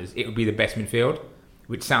managers, it would be the best midfield,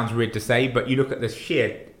 which sounds weird to say, but you look at the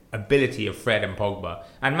sheer ability of Fred and Pogba,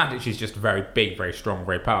 and Matic is just very big, very strong,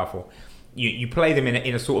 very powerful. You play them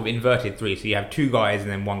in a sort of inverted three, so you have two guys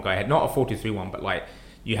and then one guy ahead, not a 4-2-3-1, but like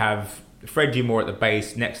you have Fred Gilmore at the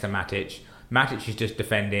base next to Matic. Matic is just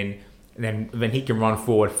defending, and then he can run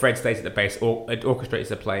forward. Fred stays at the base, orchestrates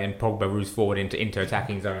the play, and Pogba moves forward into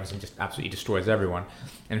attacking zones and just absolutely destroys everyone.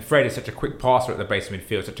 And Fred is such a quick passer at the base of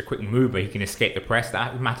midfield, such a quick mover, he can escape the press.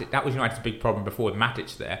 That was United's big problem before with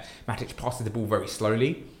Matic there. Matic passes the ball very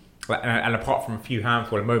slowly. And apart from a few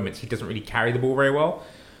handful of moments, he doesn't really carry the ball very well.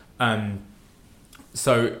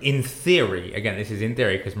 So in theory, again, this is in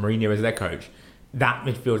theory because Mourinho is their coach, that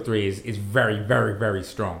midfield three is very, very, very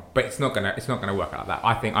strong. But it's not gonna work like that.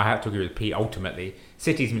 I think I have to agree with Pete. Ultimately,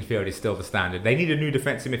 City's midfield is still the standard. They need a new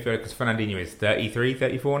defensive midfielder because Fernandinho is 33,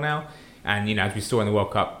 34 now, and as we saw in the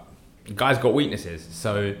World Cup, the guy's got weaknesses.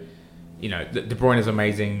 So. De Bruyne is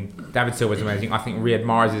amazing. David Silva is amazing. I think Riyad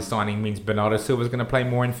Mahrez' signing means Bernardo Silva is going to play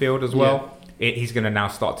more in field as well. Yeah. He's going to now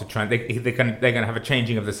start to trend. They're going to have a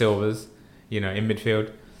changing of the Silvas, in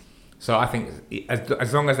midfield. So I think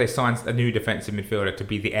as long as they sign a new defensive midfielder to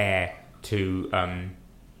be the heir to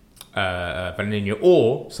Fernandinho,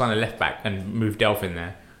 or sign a left back and move Delph in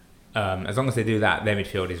there, as long as they do that, their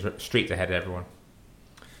midfield is streets ahead of everyone.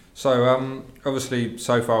 So obviously,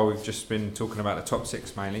 so far we've just been talking about the top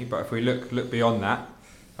six mainly, but if we look beyond that,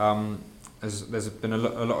 there's been a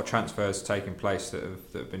lot of transfers taking place that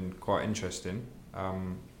have been quite interesting,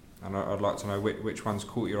 and I'd like to know which ones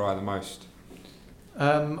caught your eye the most.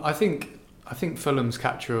 I think I think Fulham's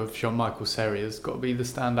capture of Jean-Michel Seri has got to be the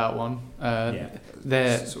standout one.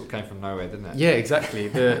 It sort of came from nowhere, didn't it? Yeah, exactly.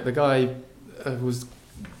 The guy was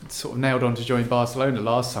sort of nailed on to join Barcelona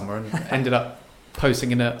last summer and ended up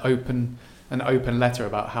posting in an open letter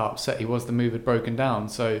about how upset he was the move had broken down.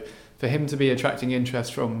 So for him to be attracting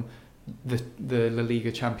interest from the La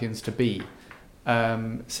Liga champions to be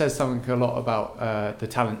says something a lot about the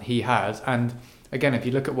talent he has. And again, if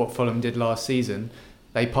you look at what Fulham did last season,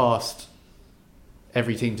 they passed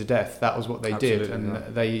every team to death. That was what they did,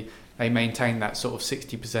 and they maintained that sort of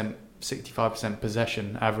 60%, 65%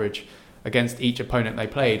 possession average against each opponent they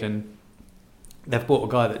played, and they've bought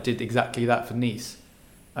a guy that did exactly that for Nice.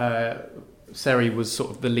 Seri was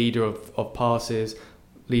sort of the leader of passes,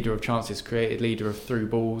 leader of chances created, leader of through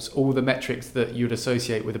balls, all the metrics that you'd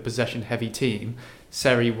associate with a possession-heavy team.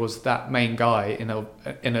 Seri was that main guy in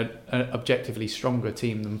an objectively stronger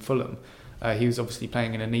team than Fulham. He was obviously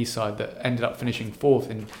playing in a Nice side that ended up finishing fourth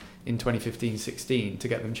in 2015-16 to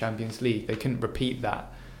get them Champions League. They couldn't repeat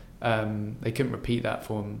that. For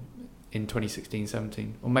him in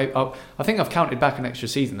 2016-17. Or maybe I think I've counted back an extra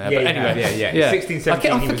season there. But anyway, yeah. 16-17.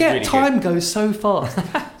 I forget. Really time goes so fast.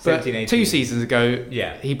 But 17-18. 2 seasons ago,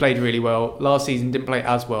 he played really well. Last season didn't play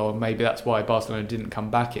as well, and maybe that's why Barcelona didn't come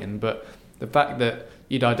back in. But the fact that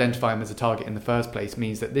you'd identify him as a target in the first place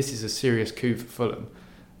means that this is a serious coup for Fulham.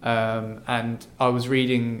 And I was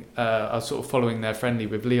reading, I was sort of following their friendly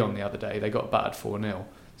with Lyon the other day. They got battered 4-0,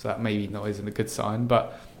 so that maybe isn't a good sign.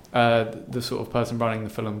 But the sort of person running the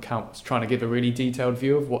Fulham account was trying to give a really detailed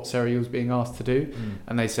view of what Seri was being asked to do,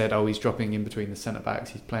 and they said, he's dropping in between the centre backs.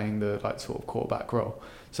 He's playing the sort of quarterback role.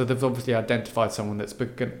 So they've obviously identified someone that's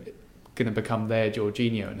going to become their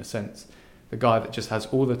Jorginho in a sense, the guy that just has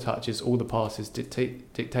all the touches, all the passes,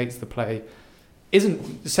 dictates the play.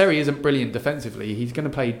 Seri isn't brilliant defensively. He's going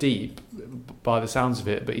to play deep by the sounds of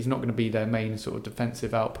it, but he's not going to be their main sort of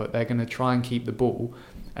defensive output. They're going to try and keep the ball,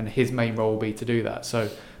 and his main role will be to do that. So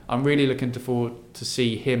I'm really looking forward to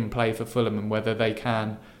see him play for Fulham and whether they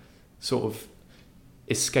can sort of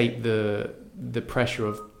escape the pressure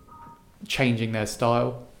of changing their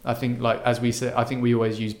style. I think, as we said, I think we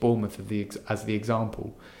always use Bournemouth as the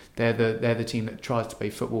example. They're the team that tries to play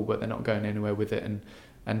football, but they're not going anywhere with it.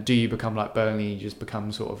 And do you become like Burnley? You just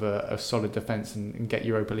become sort of a solid defence and get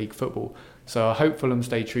Europa League football. So I hope Fulham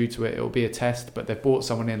stay true to it. It'll be a test, but they've brought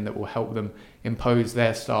someone in that will help them impose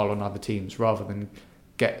their style on other teams rather than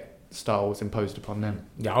get styles imposed upon them.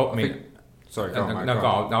 Yeah, I mean... Sorry, go on.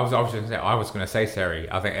 I was going to say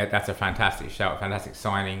Seri. I think that's a fantastic shout, fantastic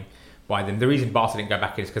signing by them. The reason Barca didn't go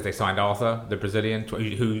back is because they signed Arthur, the Brazilian,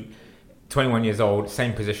 who 21 years old,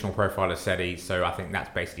 same positional profile as Seri. So I think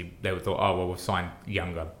that's basically, they thought, we've signed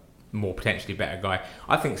younger, more potentially better guy.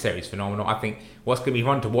 I think Seri's phenomenal. I think what's going to be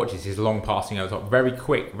fun to watch is his long passing over the top, very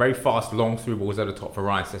quick, very fast, long through balls over the top for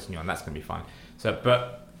Ryan Sessegnon. That's going to be fun. So,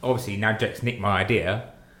 but obviously now Jake's nicked my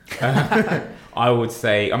idea. I would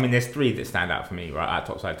say, there's 3 that stand out for me, right, at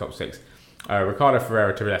top 6. Ricardo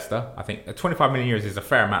Ferreira to Leicester. I think 25 million euros is a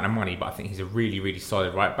fair amount of money, but I think he's a really, really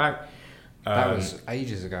solid right back. That was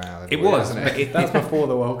ages ago now. It was. That's before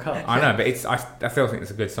the World Cup. I know, but I still think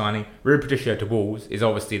it's a good signing. Ruben Patricio to Wolves is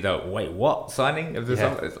obviously the wait what signing of the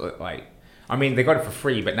summer. It's they got it for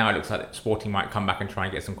free, but now it looks like Sporting might come back and try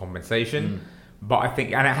and get some compensation. But I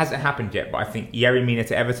think, and it hasn't happened yet, but I think Yerry Mina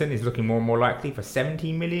to Everton is looking more and more likely for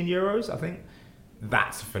 17 million euros. I think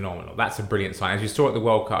that's phenomenal. That's a brilliant sign. As you saw at the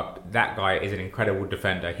World Cup, that guy is an incredible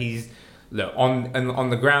defender. Look, on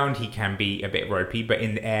the ground, he can be a bit ropey, but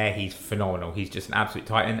in the air, he's phenomenal. He's just an absolute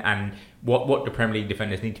titan. And what the Premier League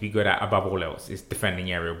defenders need to be good at, above all else, is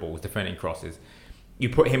defending aerial balls, defending crosses. You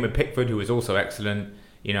put him with Pickford, who is also excellent,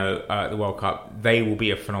 the World Cup. They will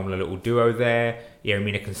be a phenomenal little duo there.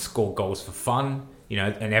 Yeremina can score goals for fun.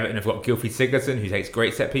 And Everton have got Gylfi Sigurdsson, who takes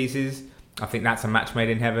great set pieces. I think that's a match made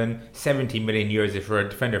in heaven. 17 million euros for a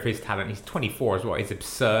defender of his talent. He's 24 as well. It's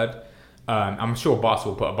absurd. I'm sure Barca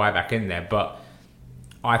will put a buyback in there, but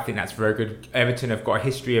I think that's very good. Everton have got a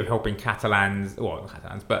history of helping Spanish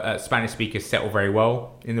speakers settle very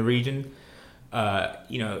well in the region.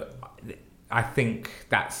 I think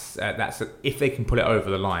that's if they can put it over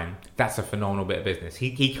the line, that's a phenomenal bit of business.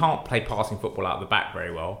 He can't play passing football out the back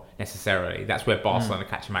very well necessarily. That's where Barcelona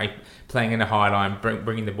catch him out. Playing in the high line,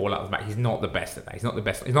 bringing the ball out the back. He's not the best at that. He's not the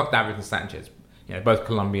best. He's not Davinson Sanchez. Both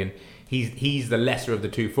Colombian. He's the lesser of the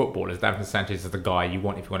two footballers. Davinson Sanchez is the guy you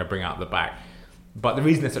want if you want to bring out the back. But the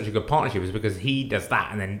reason it's such a good partnership is because he does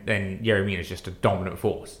that, and then Yeremina is just a dominant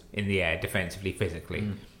force in the air, defensively, physically.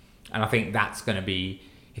 And I think that's going to be,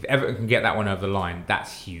 if Everton can get that one over the line,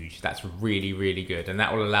 that's huge. That's really, really good, and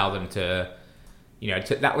that will allow them to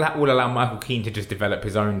that will allow Michael Keane to just develop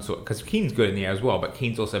his own sort, because Keane's good in the air as well, but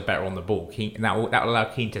Keane's also better on the ball. And that will allow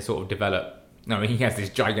Keane to sort of develop. He has this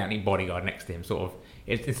gigantic bodyguard next to him, sort of,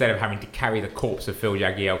 instead of having to carry the corpse of Phil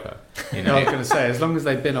Jagielka. I was going to say, as long as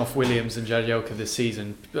they've been off Williams and Jagielka this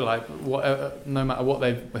season, like no matter what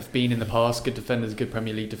they've been in the past, good defenders, good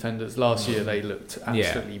Premier League defenders. Last year they looked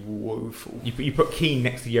absolutely woeful. You put Keane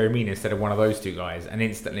next to Yeremina instead of one of those two guys, and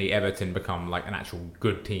instantly Everton become like an actual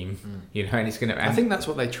good team. And it's going to. I think that's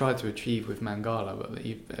what they tried to achieve with Mangala,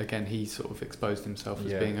 but he sort of exposed himself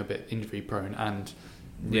as being a bit injury prone and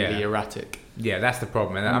really erratic. Yeah, that's the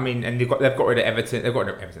problem. And and they've got rid of Everton. They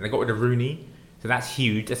got rid of Rooney. So that's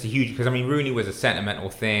huge. That's a huge, because Rooney was a sentimental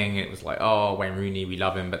thing. It was like, oh, Wayne Rooney, we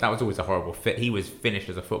love him, but that was always a horrible fit. He was finished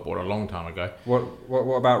as a footballer a long time ago. What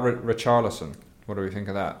about Richarlison? What do we think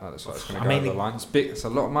of that? That's going to go over the line. It's big. It's a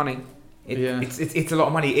lot of money. It's a lot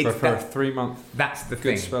of money. For a 3 month. That's the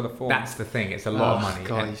thing. Spell of form. That's the thing. It's a lot of money.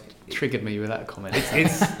 God, you triggered me with that comment.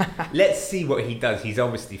 Let's see what he does. He's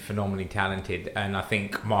obviously phenomenally talented, and I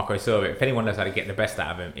think Marco Silva. If anyone knows how to get the best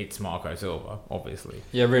out of him, it's Marco Silva, obviously.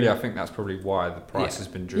 Yeah, really. I think that's probably why the price has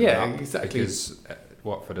been driven up. Yeah, exactly. Because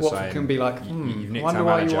Watford are Watford saying can be like, you've wonder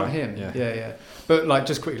why you want him. Yeah. But like,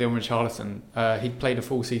 just quickly on Richarlison, he played a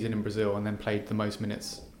full season in Brazil and then played the most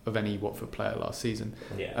minutes of any Watford player last season.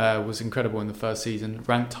 Was incredible in the first season,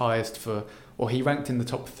 ranked highest he ranked in the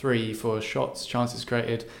top 3 for shots, chances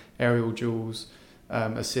created, aerial duels,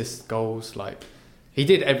 assists, goals. Like, he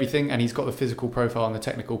did everything, and he's got the physical profile and the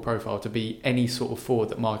technical profile to be any sort of forward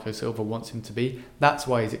that Marco Silva wants him to be. That's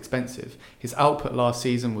why he's expensive. His output last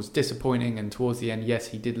season was disappointing, and towards the end, yes,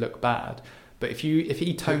 he did look bad. But if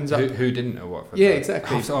he tones up, who didn't know Watford? Yeah,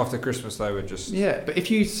 exactly. After Christmas, they were just But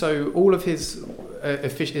all of his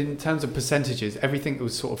in terms of percentages, everything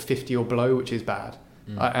was sort of 50 or below, which is bad,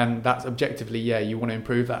 and that's objectively, you want to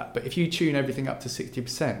improve that. But if you tune everything up to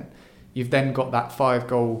 60%, you've then got that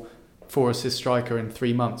 5-goal, 4-assist striker in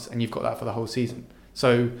 3 months, and you've got that for the whole season.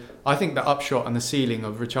 So I think the upshot and the ceiling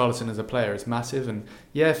of Richarlison as a player is massive. And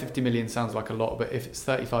 50 million sounds like a lot, but if it's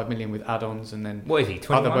 35 million with add-ons and then what is he,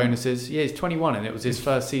 21? Other bonuses, he's 21, and it was his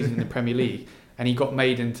first season in the Premier League, and he got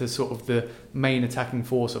made into sort of the main attacking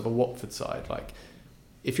force of a Watford side. Like,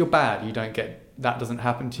 if you're bad, that doesn't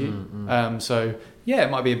happen to you. So it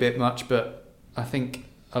might be a bit much, but I think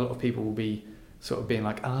a lot of people will be sort of being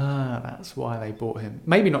like, that's why they bought him.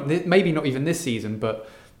 Maybe not even this season, but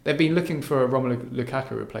they've been looking for a Romelu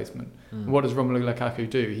Lukaku replacement. What does Romelu Lukaku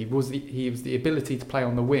do? He was the ability to play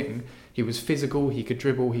on the wing. He was physical. He could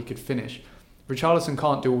dribble. He could finish. Richarlison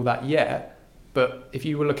can't do all that yet, but if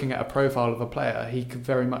you were looking at a profile of a player, he could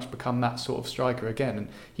very much become that sort of striker again, and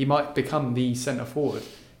he might become the centre forward.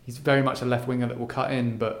 He's very much a left winger that will cut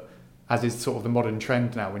in, but as is sort of the modern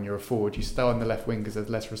trend now, when you're a forward, you stay on the left wing because there's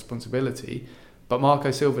less responsibility. But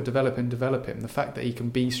Marco Silva, develop him. The fact that he can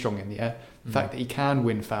be strong in the air, the fact that he can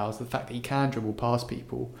win fouls, the fact that he can dribble past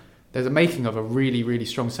people. There's a making of a really, really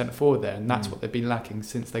strong centre forward there, and that's what they've been lacking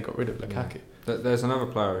since they got rid of Lukaku. There's another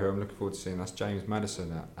player who I'm looking forward to seeing. That's James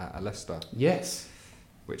Maddison at Leicester. Yes.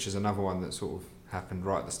 Which is another one that sort of happened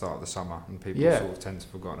right at the start of the summer, and people sort of tend to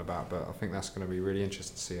have forgotten about. But I think that's going to be really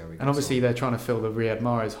interesting to see how he goes. And obviously they're trying to fill the Riyad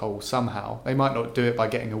Mahrez hole somehow. They might not do it by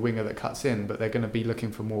getting a winger that cuts in, but they're going to be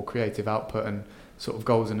looking for more creative output and sort of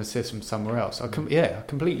goals and assists from somewhere else. I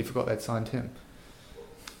completely forgot they'd signed him.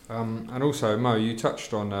 And also, Mo, you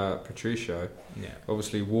touched on Patricio. Yeah.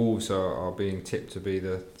 Obviously, Wolves are being tipped to be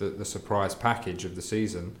the surprise package of the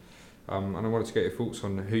season. And I wanted to get your thoughts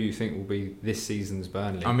on who you think will be this season's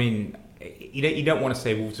Burnley. I mean, you don't want to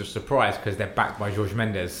say Wolves are surprised because they're backed by Jorge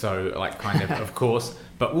Mendes, so of course.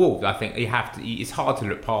 But Wolves, I think it's hard to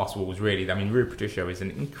look past Wolves, really. I mean, Rui Patricio is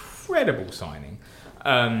an incredible signing.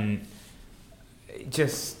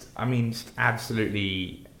 Just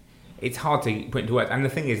absolutely, it's hard to put into words. And the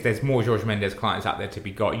thing is, there's more Jorge Mendes clients out there to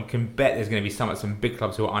be got. You can bet there's going to be some big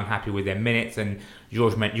clubs who are unhappy with their minutes, and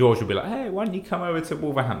Jorge will be like, hey, why don't you come over to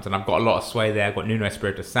Wolverhampton? I've got a lot of sway there. I've got Nuno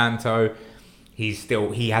Espirito Santo.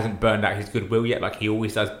 He hasn't burned out his goodwill yet, like he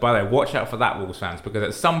always does. By the way, watch out for that, Wolves fans, because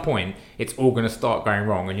at some point it's all going to start going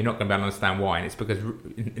wrong, and you're not going to be able to understand why. And it's because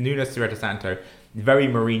Nuno Espirito Santo, very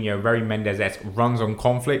Mourinho, very Mendes-esque, runs on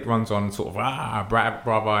conflict, runs on sort of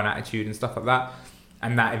bravo and attitude and stuff like that,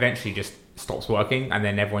 and that eventually just stops working, and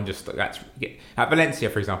then everyone just at Valencia,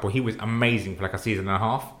 for example, he was amazing for like a season and a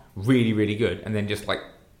half, really, really good, and then just like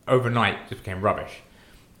overnight just became rubbish.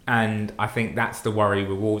 And I think that's the worry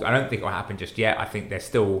with Wolves. I don't think it will happen just yet. I think there's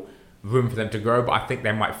still room for them to grow, but I think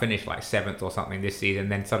they might finish like 7th or something this season,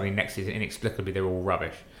 then suddenly next season, inexplicably, they're all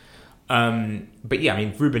rubbish. But yeah, I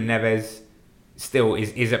mean, Ruben Neves still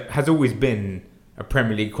has always been a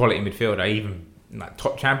Premier League quality midfielder, even like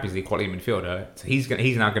top Champions League quality midfielder. So he's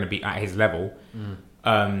now going to be at his level.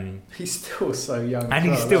 He's still so young, and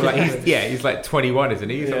he's still he's like 21, isn't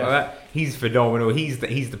he? Something like that. He's phenomenal. He's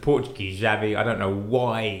the Portuguese Xavi. I don't know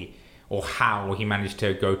why or how he managed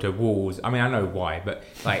to go to Wolves. I mean, I know why, but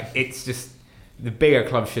like it's just the bigger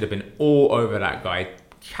clubs should have been all over that guy.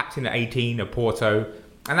 Captain at 18 of Porto,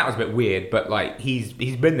 and that was a bit weird, but like he's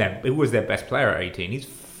been there. He was their best player at 18.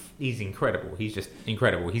 He's incredible. He's just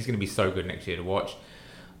incredible. He's going to be so good next year to watch.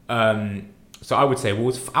 So I would say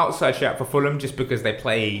Wolves outside shout for Fulham, just because they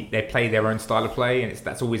play their own style of play, and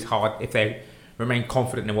that's always hard if they remain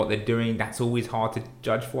confident in what they're doing. That's always hard to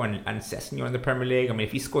judge for. And Sessegnon in the Premier League, I mean,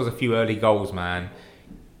 if he scores a few early goals, man,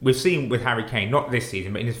 we've seen with Harry Kane, not this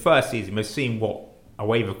season, but in his first season, we've seen what a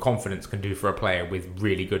wave of confidence can do for a player with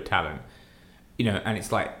really good talent. You know, and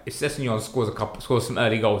it's like if Sessegnon scores some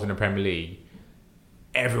early goals in the Premier League,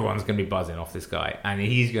 everyone's going to be buzzing off this guy, and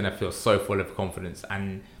he's going to feel so full of confidence.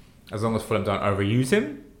 And as long as Fulham don't overuse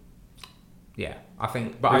him, yeah, I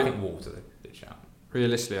think Wolves are the good shout.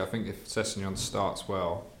 Realistically, I think if Sessegnon starts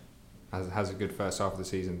well, has a good first half of the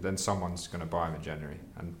season, then someone's going to buy him in January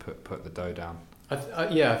and put the dough down.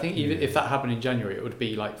 I think even if that happened in January, it would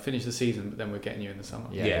be like finish the season, but then we're getting you in the summer.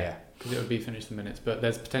 Yeah. Because it would be finish the minutes, but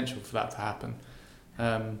there's potential for that to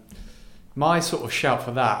happen. My sort of shout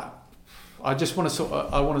for that, I want to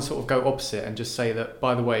sort of go opposite and just say that,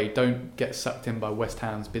 by the way, don't get sucked in by West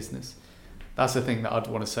Ham's business. That's the thing that I'd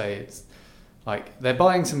want to say. It's like they're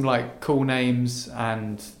buying some like cool names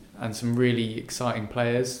and some really exciting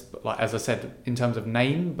players, but like as I said, in terms of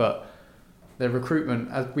name, but their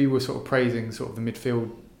recruitment, as we were sort of praising sort of the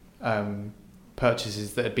midfield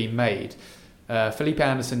purchases that had been made. Felipe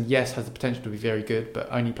Anderson, yes, has the potential to be very good, but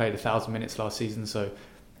only played 1,000 minutes last season, so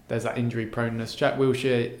there's that injury proneness. Jack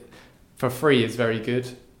Wilshere, for free, is very good,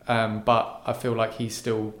 but I feel like he's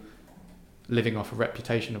still living off a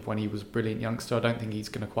reputation of when he was a brilliant youngster. I don't think he's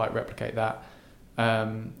going to quite replicate that.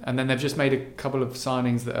 And then they've just made a couple of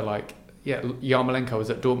signings that are like, Yarmolenko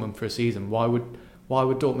was at Dortmund for a season. Why would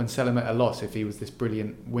Dortmund sell him at a loss if he was this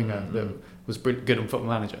brilliant winger that was good on Football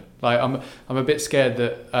Manager? Like I'm a bit scared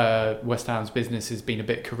that West Ham's business has been a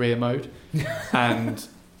bit career mode, and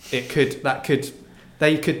they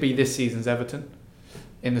could be this season's Everton,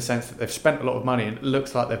 in the sense that they've spent a lot of money and it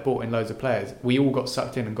looks like they've bought in loads of players. We all got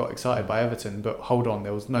sucked in and got excited by Everton, but hold on,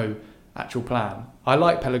 there was no actual plan. I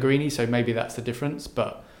like Pellegrini, so maybe that's the difference,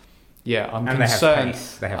 but yeah, I'm concerned.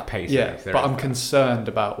 They have pace. Yeah, but I'm concerned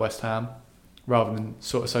about West Ham. Rather than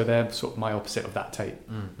so they're sort of my opposite of that tape.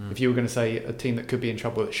 If you were going to say a team that could be in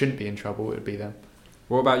trouble, that shouldn't be in trouble, it would be them.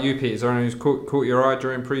 What about you, Pete? Is there anyone who's caught your eye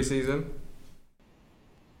during pre-season?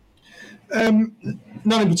 None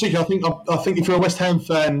in particular. I think if you're a West Ham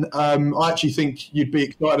fan, I actually think you'd be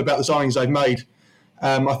excited about the signings they've made.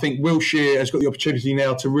 I think Wilshere has got the opportunity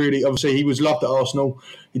now to really, obviously he was loved at Arsenal.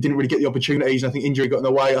 He didn't really get the opportunities. I think injury got in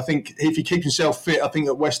the way. I think if he keeps himself fit, I think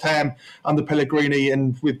at West Ham under Pellegrini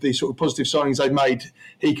and with the sort of positive signings they've made,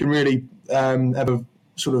 he can really have a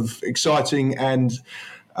sort of exciting and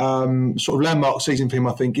sort of landmark season for him.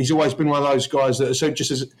 I think he's always been one of those guys that, so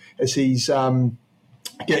just as he's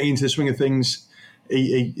getting into the swing of things,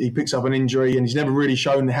 he picks up an injury and he's never really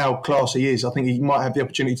shown how class he is. I think he might have the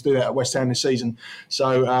opportunity to do that at West Ham this season.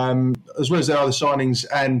 So as well as their other signings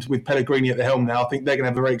and with Pellegrini at the helm now, I think they're going to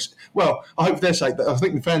have a very I hope for their sake, I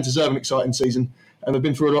think the fans deserve an exciting season, and they've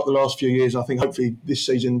been through a lot the last few years. I think hopefully this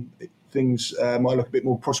season things might look a bit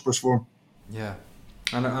more prosperous for them. Yeah,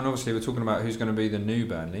 and obviously we're talking about who's going to be the new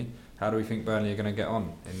Burnley. How do we think Burnley are going to get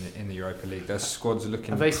on in the Europa League? Their squad's looking.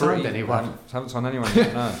 Have they signed anyone? Haven't signed anyone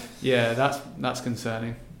yet. No. Yeah, that's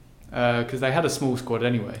concerning because they had a small squad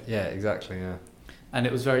anyway. Yeah, exactly. Yeah, and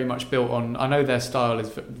it was very much built on. I know their style is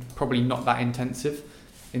probably not that intensive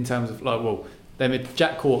in terms of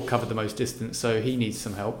Jack Cork covered the most distance, so he needs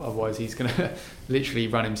some help. Otherwise, he's going to literally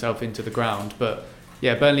run himself into the ground. But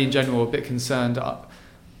yeah, Burnley in general are a bit concerned.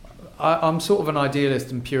 I'm sort of an idealist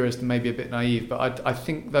and purist and maybe a bit naive, but I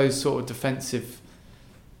think those sort of defensive,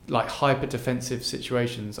 like hyper-defensive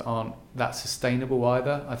situations aren't that sustainable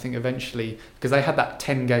either. I think eventually, because they had that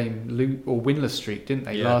 10-game winless streak, didn't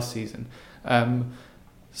they, last season?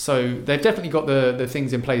 So they've definitely got the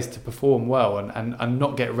things in place to perform well and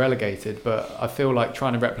not get relegated, but I feel like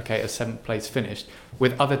trying to replicate a 7th place finish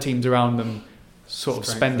with other teams around them sort of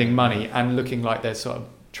spending money and looking like they're sort of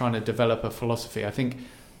trying to develop a philosophy. I think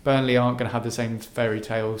Burnley aren't going to have the same fairy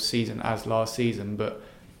tale season as last season, but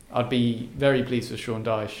I'd be very pleased with Sean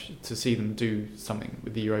Dyche to see them do something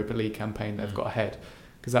with the Europa League campaign they've got ahead,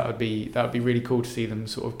 because that would be really cool to see them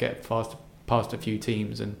sort of get past a few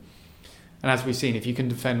teams, and as we've seen, if you can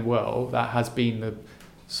defend well, that has been the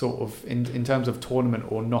sort of in terms of tournament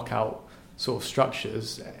or knockout sort of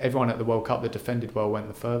structures, everyone at the World Cup that defended well went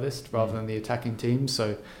the furthest rather than the attacking teams.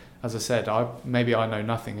 So, as I said, maybe I know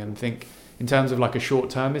nothing and think in terms of like a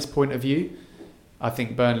short-termist point of view, I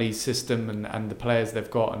think Burnley's system and the players they've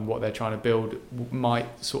got and what they're trying to build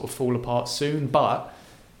might sort of fall apart soon. But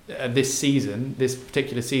this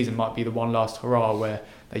particular season might be the one last hurrah where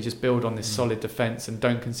they just build on this solid defence and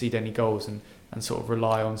don't concede any goals and sort of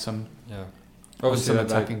rely on some obviously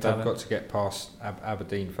attacking they've talent. got to get past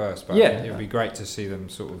Aberdeen first, but Yeah. it would be great to see them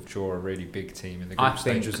sort of draw a really big team in the group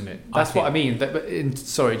stage, isn't it? That's what I mean. Just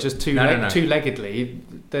two-leggedly,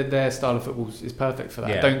 their style of football is perfect for that.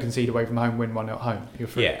 Yeah. Don't concede away from home, win one at home. You're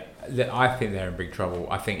free. Yeah, I think they're in big trouble.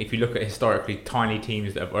 I think if you look at historically tiny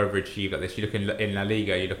teams that have overachieved like this, you look in La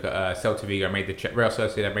Liga, you look at Celta Vigo Real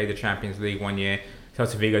Sociedad made the Champions League one year.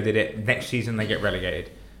 Celta Vigo did it. Next season they get relegated.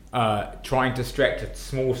 Trying to stretch a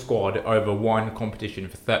small squad over one competition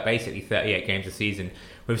for basically 38 games a season.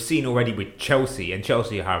 We've seen already with Chelsea, and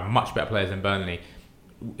Chelsea have much better players than Burnley.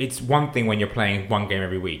 It's one thing when you're playing one game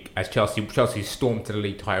every week, as Chelsea stormed to the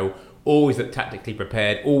league title, always looked tactically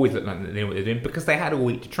prepared, always looked like they knew what they're doing, because they had all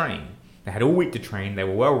week to train. They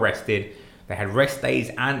were well rested, they had rest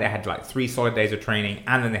days, and they had like 3 solid days of training,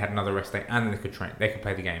 and then they had another rest day, and then they could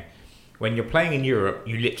play the game. When you're playing in Europe,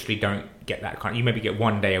 you literally don't get that kind. You maybe get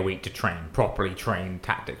 1 day a week to properly train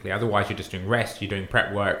tactically. Otherwise, you're just doing rest. You're doing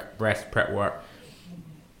prep work.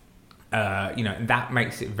 And that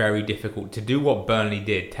makes it very difficult to do what Burnley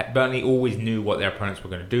did. Burnley always knew what their opponents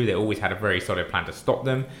were going to do. They always had a very solid plan to stop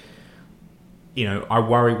them. I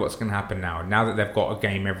worry what's going to happen now. Now that they've got a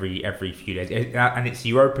game every few days, and it's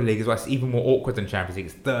Europa League as well. It's even more awkward than Champions League.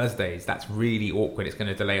 It's Thursdays. That's really awkward. It's going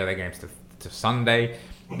to delay all their games to Sunday.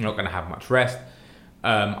 You're not going to have much rest.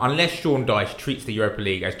 Unless Sean Dyche treats the Europa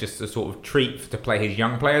League as just a sort of treat to play his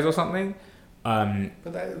young players or something.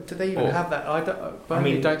 But do they even have that?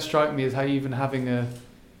 Burnley don't strike me as how even having a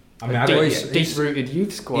deep-rooted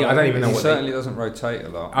youth squad. Yeah, I don't even know He what certainly doesn't rotate a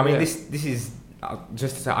lot. I mean, this is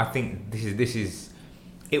just to say, I think this is.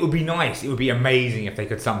 It would be nice. It would be amazing if they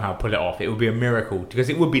could somehow pull it off. It would be a miracle, because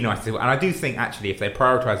it would be nice to. And I do think actually, if they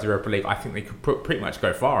prioritise the Europa League, I think they could pretty much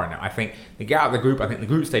go far in it. I think they get out of the group. I think the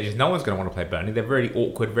group stages, no one's going to want to play Burnley. They're very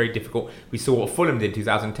awkward, very difficult. We saw what Fulham did in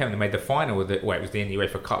 2010. They made the final with it. Well, it was the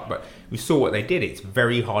UEFA Cup, but we saw what they did. It's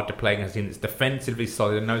very hard to play against a team that's defensively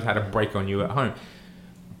solid and knows how to break on you at home.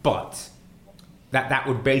 But that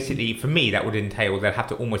would basically, for me, that would entail they'd have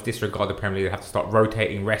to almost disregard the Premier League. They'd have to start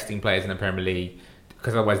rotating, resting players in the Premier League,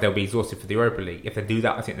 because otherwise they'll be exhausted for the Europa League. If they do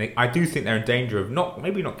that, I do think they're in danger of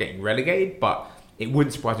maybe not getting relegated, but it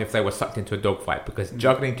wouldn't surprise me if they were sucked into a dogfight, because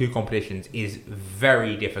juggling 2 competitions is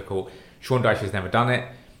very difficult. Sean Dyche has never done it.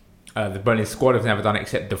 The Burnley squad has never done it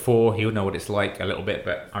except Defoe. He'll know what it's like a little bit,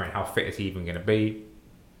 but I mean, how fit is he even going to be?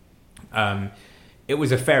 It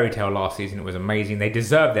was a fairy tale last season. It was amazing. They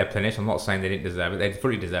deserved their finish. I'm not saying they didn't deserve it. They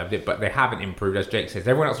fully deserved it, but they haven't improved. As Jake says,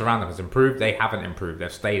 everyone else around them has improved. They haven't improved.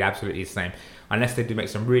 They've stayed absolutely the same, unless they do make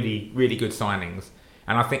some really, really good signings.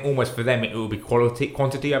 And I think almost for them, it will be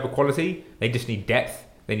quantity over quality. They just need depth.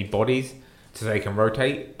 They need bodies so they can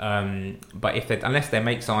rotate. But unless they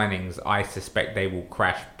make signings, I suspect they will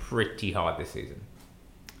crash pretty hard this season.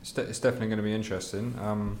 It's definitely going to be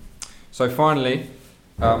interesting. So finally,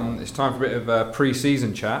 it's time for a bit of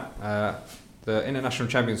pre-season chat. The International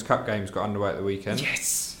Champions Cup games got underway at the weekend.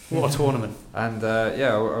 Yes, what a tournament! And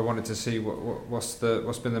I wanted to see what's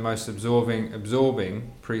been the most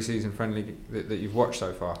absorbing pre-season friendly that you've watched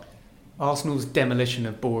so far. Arsenal's demolition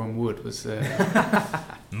of Boreham Wood was a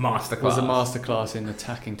masterclass in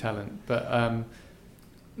attacking talent. But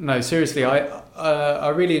no, seriously, I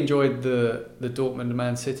really enjoyed the Dortmund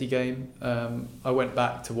Man City game. I went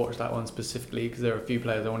back to watch that one specifically because there are a few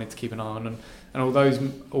players I wanted to keep an eye on. And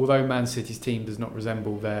although Man City's team does not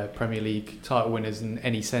resemble their Premier League title winners in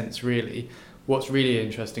any sense, really, what's really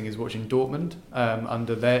interesting is watching Dortmund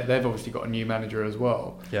they've obviously got a new manager as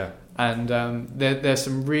well. Yeah. And there's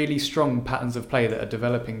some really strong patterns of play that are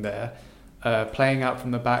developing there, playing out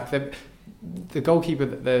from the back. The goalkeeper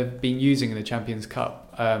that they've been using in the Champions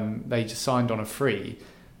Cup, they just signed on a free,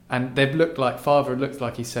 and they've looked like Favre looks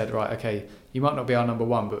like he said, right, okay, you might not be our number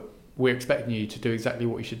one, but we're expecting you to do exactly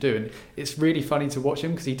what you should do. And it's really funny to watch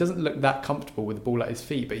him because he doesn't look that comfortable with the ball at his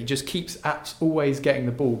feet, but he just keeps always getting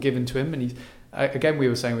the ball given to him. And he's, again, we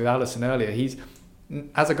were saying with Alisson earlier, he's,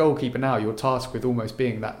 as a goalkeeper now, you're tasked with almost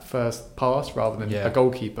being that first pass rather than a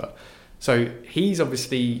goalkeeper. So he's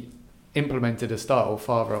obviously implemented a style,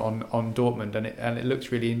 Favre, on Dortmund, and it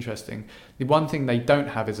looks really interesting. The one thing they don't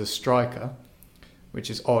have is a striker, which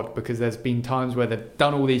is odd because there's been times where they've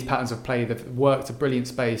done all these patterns of play, they've worked a brilliant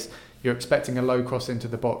space, you're expecting a low cross into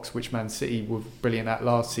the box, which Man City were brilliant at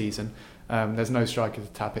last season. There's no striker to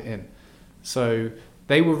tap it in. So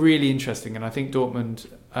they were really interesting, and I think Dortmund,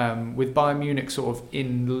 with Bayern Munich sort of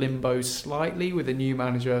in limbo slightly with a new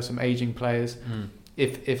manager, some ageing players,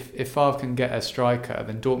 if Favre can get a striker,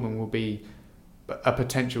 then Dortmund will be a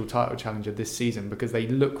potential title challenger this season, because they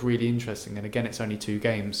look really interesting. And again, it's only 2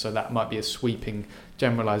 games, so that might be a sweeping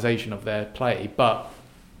generalisation of their play. But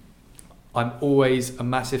I'm always a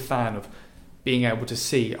massive fan of being able to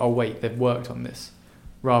see, oh wait, they've worked on this,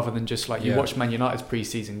 rather than just like you watch Man United's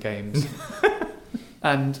pre-season games.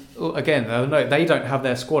 And again, I don't know, they don't have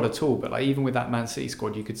their squad at all, but like even with that Man City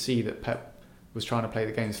squad, you could see that Pep was trying to play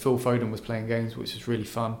the games. Phil Foden was playing games, which was really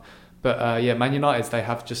fun. But Man United's, they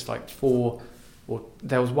have just like 4, or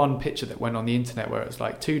there was one picture that went on the internet where it was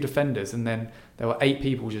like 2 defenders, and then there were 8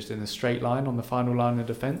 people just in a straight line on the final line of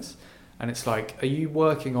defence. And it's like, are you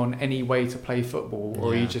working on any way to play football,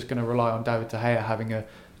 or are you just going to rely on David De Gea having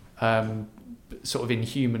a sort of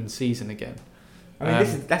inhuman season again? I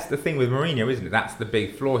mean, that's the thing with Mourinho, isn't it? That's the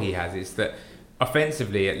big flaw he has. It's that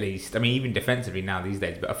offensively, at least, I mean, even defensively now these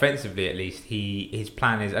days, but offensively at least, his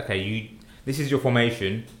plan is, okay, this is your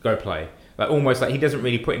formation, go play. Like almost like he doesn't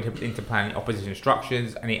really put into planning opposition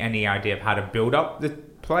instructions, any idea of how to build up the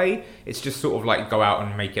play. It's just sort of like go out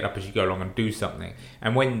and make it up as you go along and do something.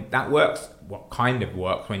 And when that works, what kind of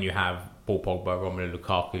works when you have Paul Pogba, Romelu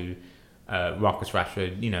Lukaku, Marcus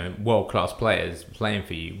Rashford, world-class players playing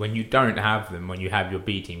for you. When you don't have them, when you have your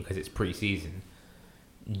B team because it's pre-season,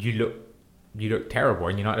 you look terrible,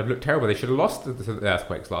 and United have looked terrible. They should have lost to the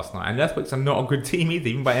Earthquakes last night, and the Earthquakes are not a good team either,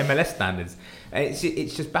 even by MLS standards.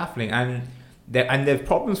 It's just baffling, and there's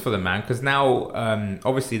problems for them, man, because now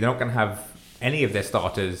obviously they're not going to have any of their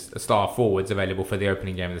star forwards available for the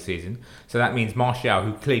opening game of the season. So that means Martial,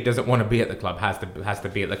 who clearly doesn't want to be at the club, has to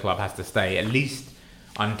be at the club, has to stay at least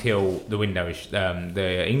until the window is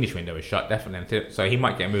the English window is shut, definitely. So he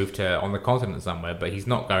might get moved to on the continent somewhere, but he's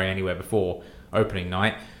not going anywhere before opening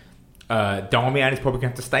night. Darmian is probably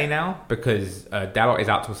going to have to stay now because Dalot is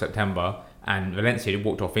out till September, and Valencia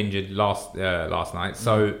walked off injured last night.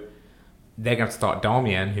 So they're going to start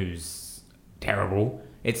Darmian, who's terrible.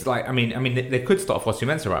 It's like, I mean, they could start Fosu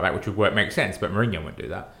Mensah right back, which would make sense, but Mourinho won't do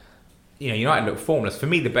that. United look formless. For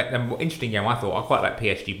me, the more interesting game I quite like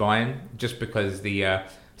PSG Bayern, just because the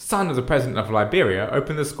son of the president of Liberia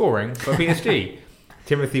opened the scoring for PSG.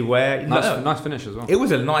 Timothy Ware. Nice finish as well. It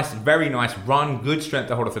was a very nice run, good strength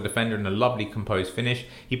to hold off the defender, and a lovely composed finish.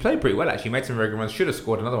 He played pretty well, actually. Made some very good runs. Should have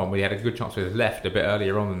scored another one, but he had a good chance with his left a bit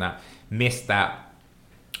earlier on than that. Missed that.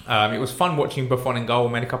 It was fun watching Buffon in goal,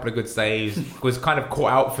 made a couple of good saves, was kind of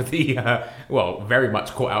caught out for the, very much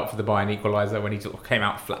caught out for the Bayern equaliser when he sort of came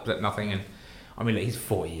out, flapped at nothing. And I mean, look, he's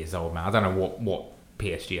 40 years old, man. I don't know what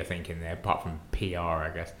PSG are thinking there, apart from PR, I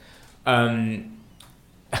guess.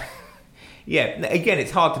 Again,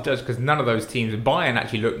 it's hard to judge because none of those teams, Bayern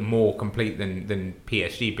actually looked more complete than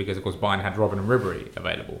PSG because, of course, Bayern had Robben and Ribéry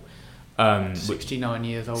available. 69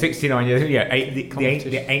 years old. 69 years, yeah.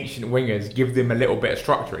 The ancient wingers give them a little bit of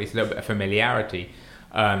structure, it's a little bit of familiarity.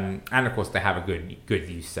 And of course, they have a good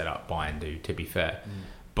youth set up, Bayern do, to be fair.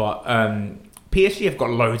 But PSG have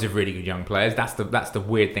got loads of really good young players. That's the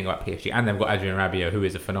weird thing about PSG. And they've got Adrien Rabiot, who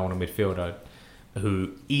is a phenomenal midfielder,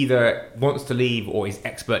 who either wants to leave or is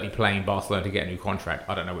expertly playing Barcelona to get a new contract.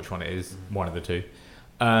 I don't know which one it is, one of the two.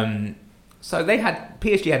 So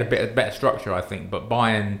PSG had a bit better structure, I think, but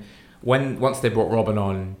Bayern, once they brought Robben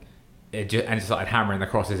on and started hammering the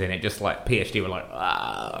crosses in, it just like PSG were like,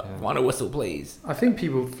 want a whistle, please. I think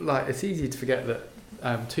people it's easy to forget that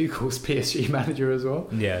Tuchel's PSG manager as well.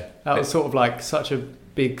 Yeah, that was sort of like such a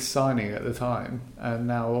big signing at the time, and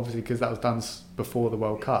now obviously because that was done before the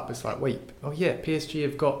World Cup, it's like PSG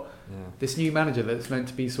have got this new manager that's meant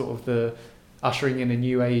to be sort of the ushering in a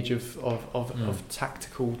new age of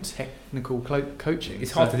tactical, technical coaching.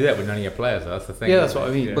 It's hard to do that with none of your players, though. That's the thing. Yeah, that's what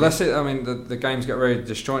I mean. But that's it. I mean, the games get very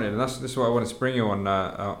disjointed, and this is what I wanted to bring you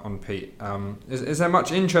on Pete. Is there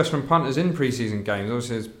much interest from punters in pre-season games?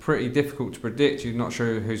 Obviously, it's pretty difficult to predict. You're not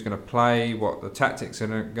sure who's going to play, what the tactics are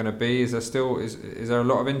going to be. Is there a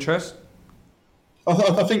lot of interest?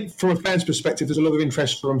 I think from a fan's perspective, there's a lot of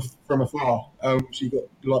interest from afar. So you've got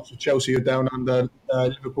the likes of Chelsea who are down under,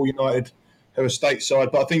 Liverpool, United, who are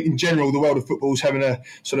stateside. But I think in general, the world of football is having a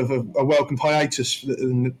sort of a welcome hiatus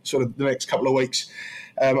in sort of the next couple of weeks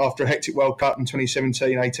after a hectic World Cup in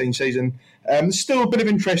 2017-18 season. There's still a bit of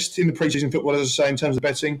interest in the pre-season football, as I say, in terms of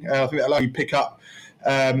betting. I think that'll allow you to pick up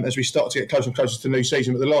as we start to get closer and closer to the new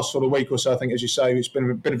season. But the last sort of week or so, I think, as you say, it's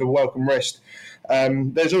been a bit of a welcome rest.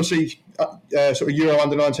 There's obviously sort of Euro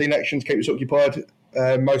under-19 action to keep us occupied.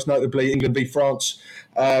 most notably England v France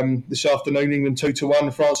this afternoon. England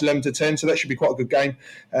 2-1, France 11-10. So that should be quite a good game.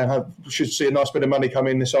 Should see a nice bit of money come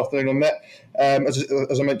in this afternoon on that.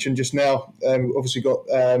 As I mentioned just now, obviously got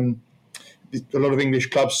a lot of English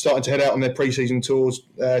clubs starting to head out on their pre-season tours.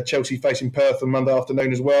 Chelsea facing Perth on Monday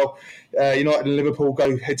afternoon as well. United and Liverpool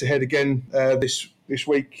go head-to-head again this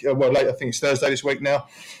week. Late, I think it's Thursday this week now.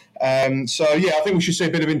 I think we should see a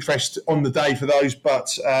bit of interest on the day for those. But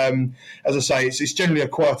as I say, it's generally a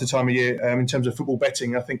quieter time of year in terms of football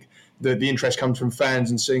betting. I think the interest comes from fans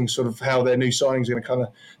and seeing sort of how their new signings are going to kind of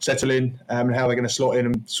settle in and how they're going to slot in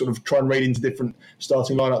and sort of try and read into different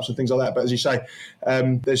starting lineups and things like that. But as you say,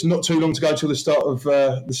 there's not too long to go till the start of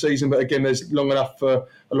the season. But again, there's long enough for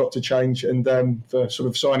a lot to change and for sort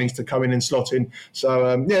of signings to come in and slot in.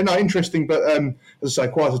 So, interesting. But as I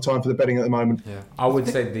say, quite a time for the betting at the moment. Yeah, I would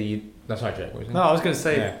say that's right, Jake. No, I was going to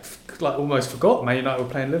say, almost forgot Man United were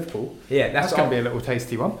playing Liverpool. Yeah, that's going to be a little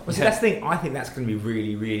tasty one. Well, see, that's the thing. I think that's going to be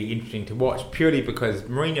really, really interesting to watch, purely because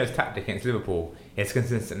Mourinho's tactic against Liverpool is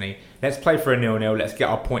consistently, let's play for a 0-0, let's get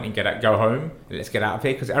our point and go home, and let's get out of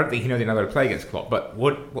here, because I don't think he knows another to play against Klopp. But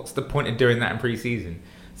what's the point of doing that in pre-season?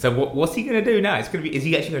 So what's he going to do now? Is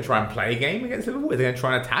he actually going to try and play a game against Liverpool? Is he going to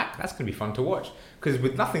try and attack? That's going to be fun to watch, because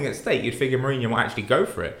with nothing at stake, you'd figure Mourinho might actually go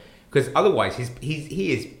for it. Because otherwise,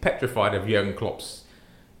 he is petrified of Jurgen Klopp's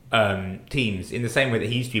teams in the same way that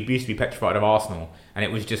he used to be petrified of Arsenal. And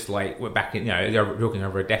it was just like, we're back in, they're talking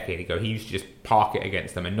over a decade ago, he used to just park it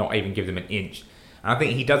against them and not even give them an inch. And I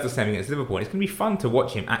think he does the same against Liverpool. And it's going to be fun to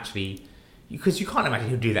watch him actually, because you can't imagine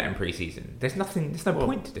he'll do that in pre-season. There's no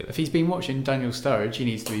point to do it. If he's been watching Daniel Sturridge, he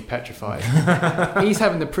needs to be petrified. He's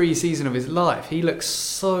having the pre-season of his life. He looks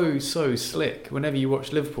so slick whenever you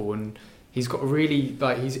watch Liverpool, and he's got really,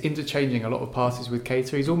 he's interchanging a lot of passes with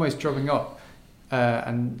Keita. He's almost dropping up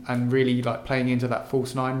and really playing into that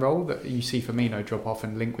false nine role that you see Firmino drop off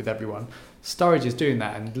and link with everyone. Sturridge is doing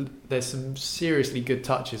that, and there's some seriously good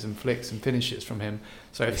touches and flicks and finishes from him.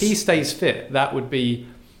 So if he stays fit, that would be...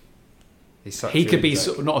 He could be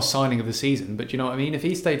sort of not a signing of the season, but you know what I mean? If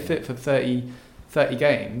he stayed fit for 30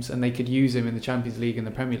 games and they could use him in the Champions League and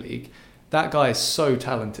the Premier League, that guy is so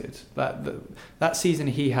talented. That season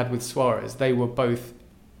he had with Suarez, they were both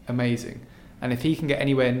amazing. And if he can get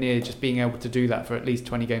anywhere near just being able to do that for at least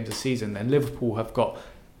 20 games a season, then Liverpool have got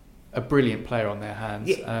a brilliant player on their hands.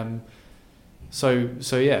 Yeah.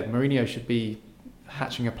 Mourinho should be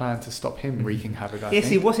hatching a plan to stop him wreaking havoc. I think.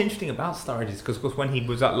 See, what's interesting about Sturridge is because when he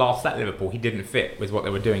was last at Liverpool, he didn't fit with what they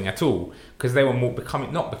were doing at all, because they were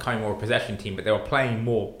becoming more a possession team, but they were playing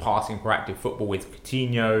more passing, proactive football with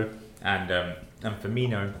Coutinho and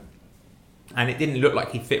Firmino, and it didn't look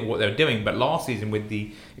like he fit what they were doing. But last season, with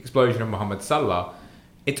the explosion of Mohamed Salah,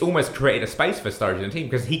 it's almost created a space for Sturridge in the team,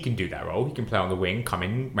 because he can do that role. He can play on the wing, come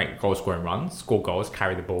in, make goal-scoring runs, score goals,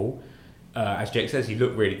 carry the ball. As Jake says, he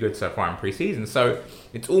looked really good so far in pre-season. So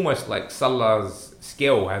it's almost like Salah's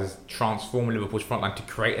skill has transformed Liverpool's front line to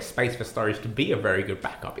create a space for Sturridge to be a very good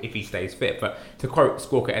backup if he stays fit. But to quote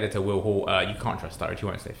Squawker editor Will Hall, you can't trust Sturridge; he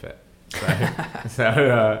won't stay fit. That's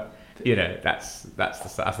the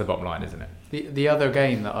bottom line, isn't it? The other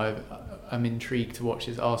game that I'm intrigued to watch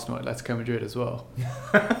is Arsenal at Atletico Madrid as well,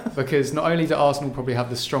 because not only do Arsenal probably have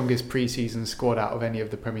the strongest pre-season squad out of any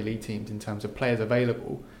of the Premier League teams in terms of players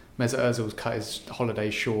available. Mesut Ozil's cut his holiday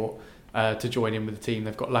short to join in with the team.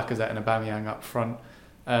 They've got Lacazette and Aubameyang up front.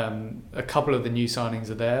 A couple of the new signings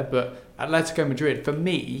are there, but Atletico Madrid, for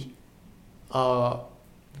me, are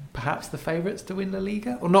perhaps the favourites to win La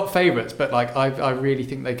Liga. Or not favourites, but I really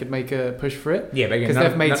think they could make a push for it. Yeah, because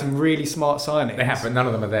they've made some really smart signings. They have, but none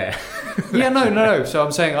of them are there. No. So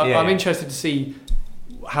I'm saying I'm interested to see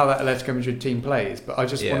how that Atletico Madrid team plays, but I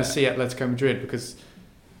just want to see Atletico Madrid because...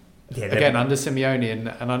 again, under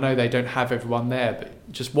Simeone, and I know they don't have everyone there, but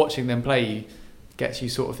just watching them play gets you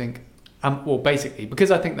sort of think, basically, because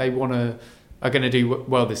I think they are going to do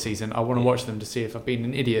well this season, I want to watch them to see if I've been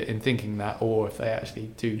an idiot in thinking that, or if they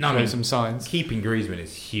actually do show some signs. Keeping Griezmann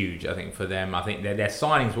is huge, I think, for them. I think their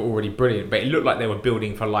signings were already brilliant, but it looked like they were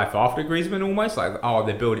building for life after Griezmann almost. They're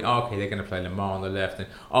building, they're going to play Lamar on the left,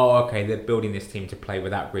 and they're building this team to play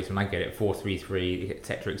without Griezmann. I get it, 4-3-3,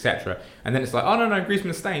 etc., etc. And then it's like,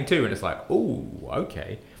 Griezmann's staying too, and it's like,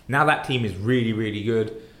 okay. Now that team is really, really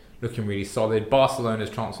good. Looking really solid.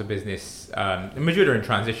 Barcelona's transfer business, Madrid are in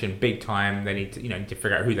transition big time. They need to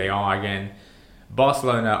figure out who they are again.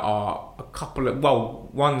 Barcelona are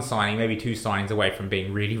one signing, maybe two signings away from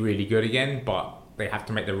being really, really good again, but they have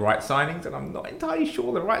to make the right signings, and I'm not entirely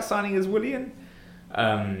sure the right signing is Willian.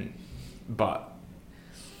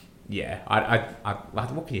 Yeah,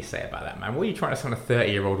 what can you say about that, man? What are you trying to sign a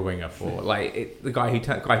 30-year-old winger for? Like the guy who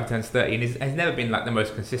turns 30 and has never been like the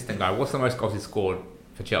most consistent guy. What's the most goals he scored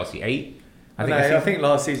for Chelsea? 8. I think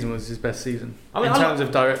last season was his best season in terms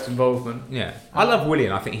of direct involvement. Yeah, I love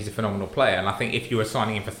Willian. I think he's a phenomenal player, and I think if you were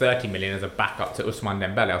signing him for 30 million as a backup to Ousmane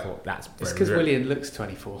Dembele, I thought that's it's because Willian looks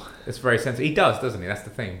 24. It's very sensible. He does, doesn't he? That's the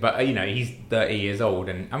thing. But he's 30 years old,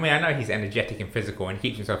 and I mean, I know he's energetic and physical and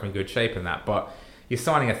keeps himself in good shape and that. But you're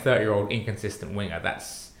signing a 30-year-old inconsistent winger.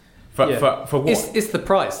 That's for what? It's the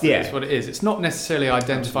price. That's what it is. It's not necessarily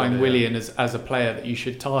identifying Willian as a player that you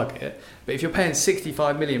should target. But if you're paying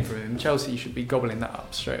 65 million for him, Chelsea should be gobbling that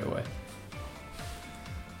up straight away.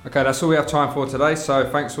 Okay, that's all we have time for today. So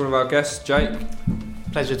thanks to all of our guests. Jake.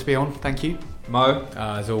 Pleasure to be on. Thank you. Mo.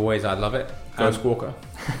 As always, I love it. Go Squawker.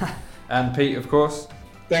 And Pete, of course.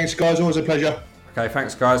 Thanks, guys. Always a pleasure. Okay,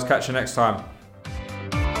 thanks, guys. Catch you next time.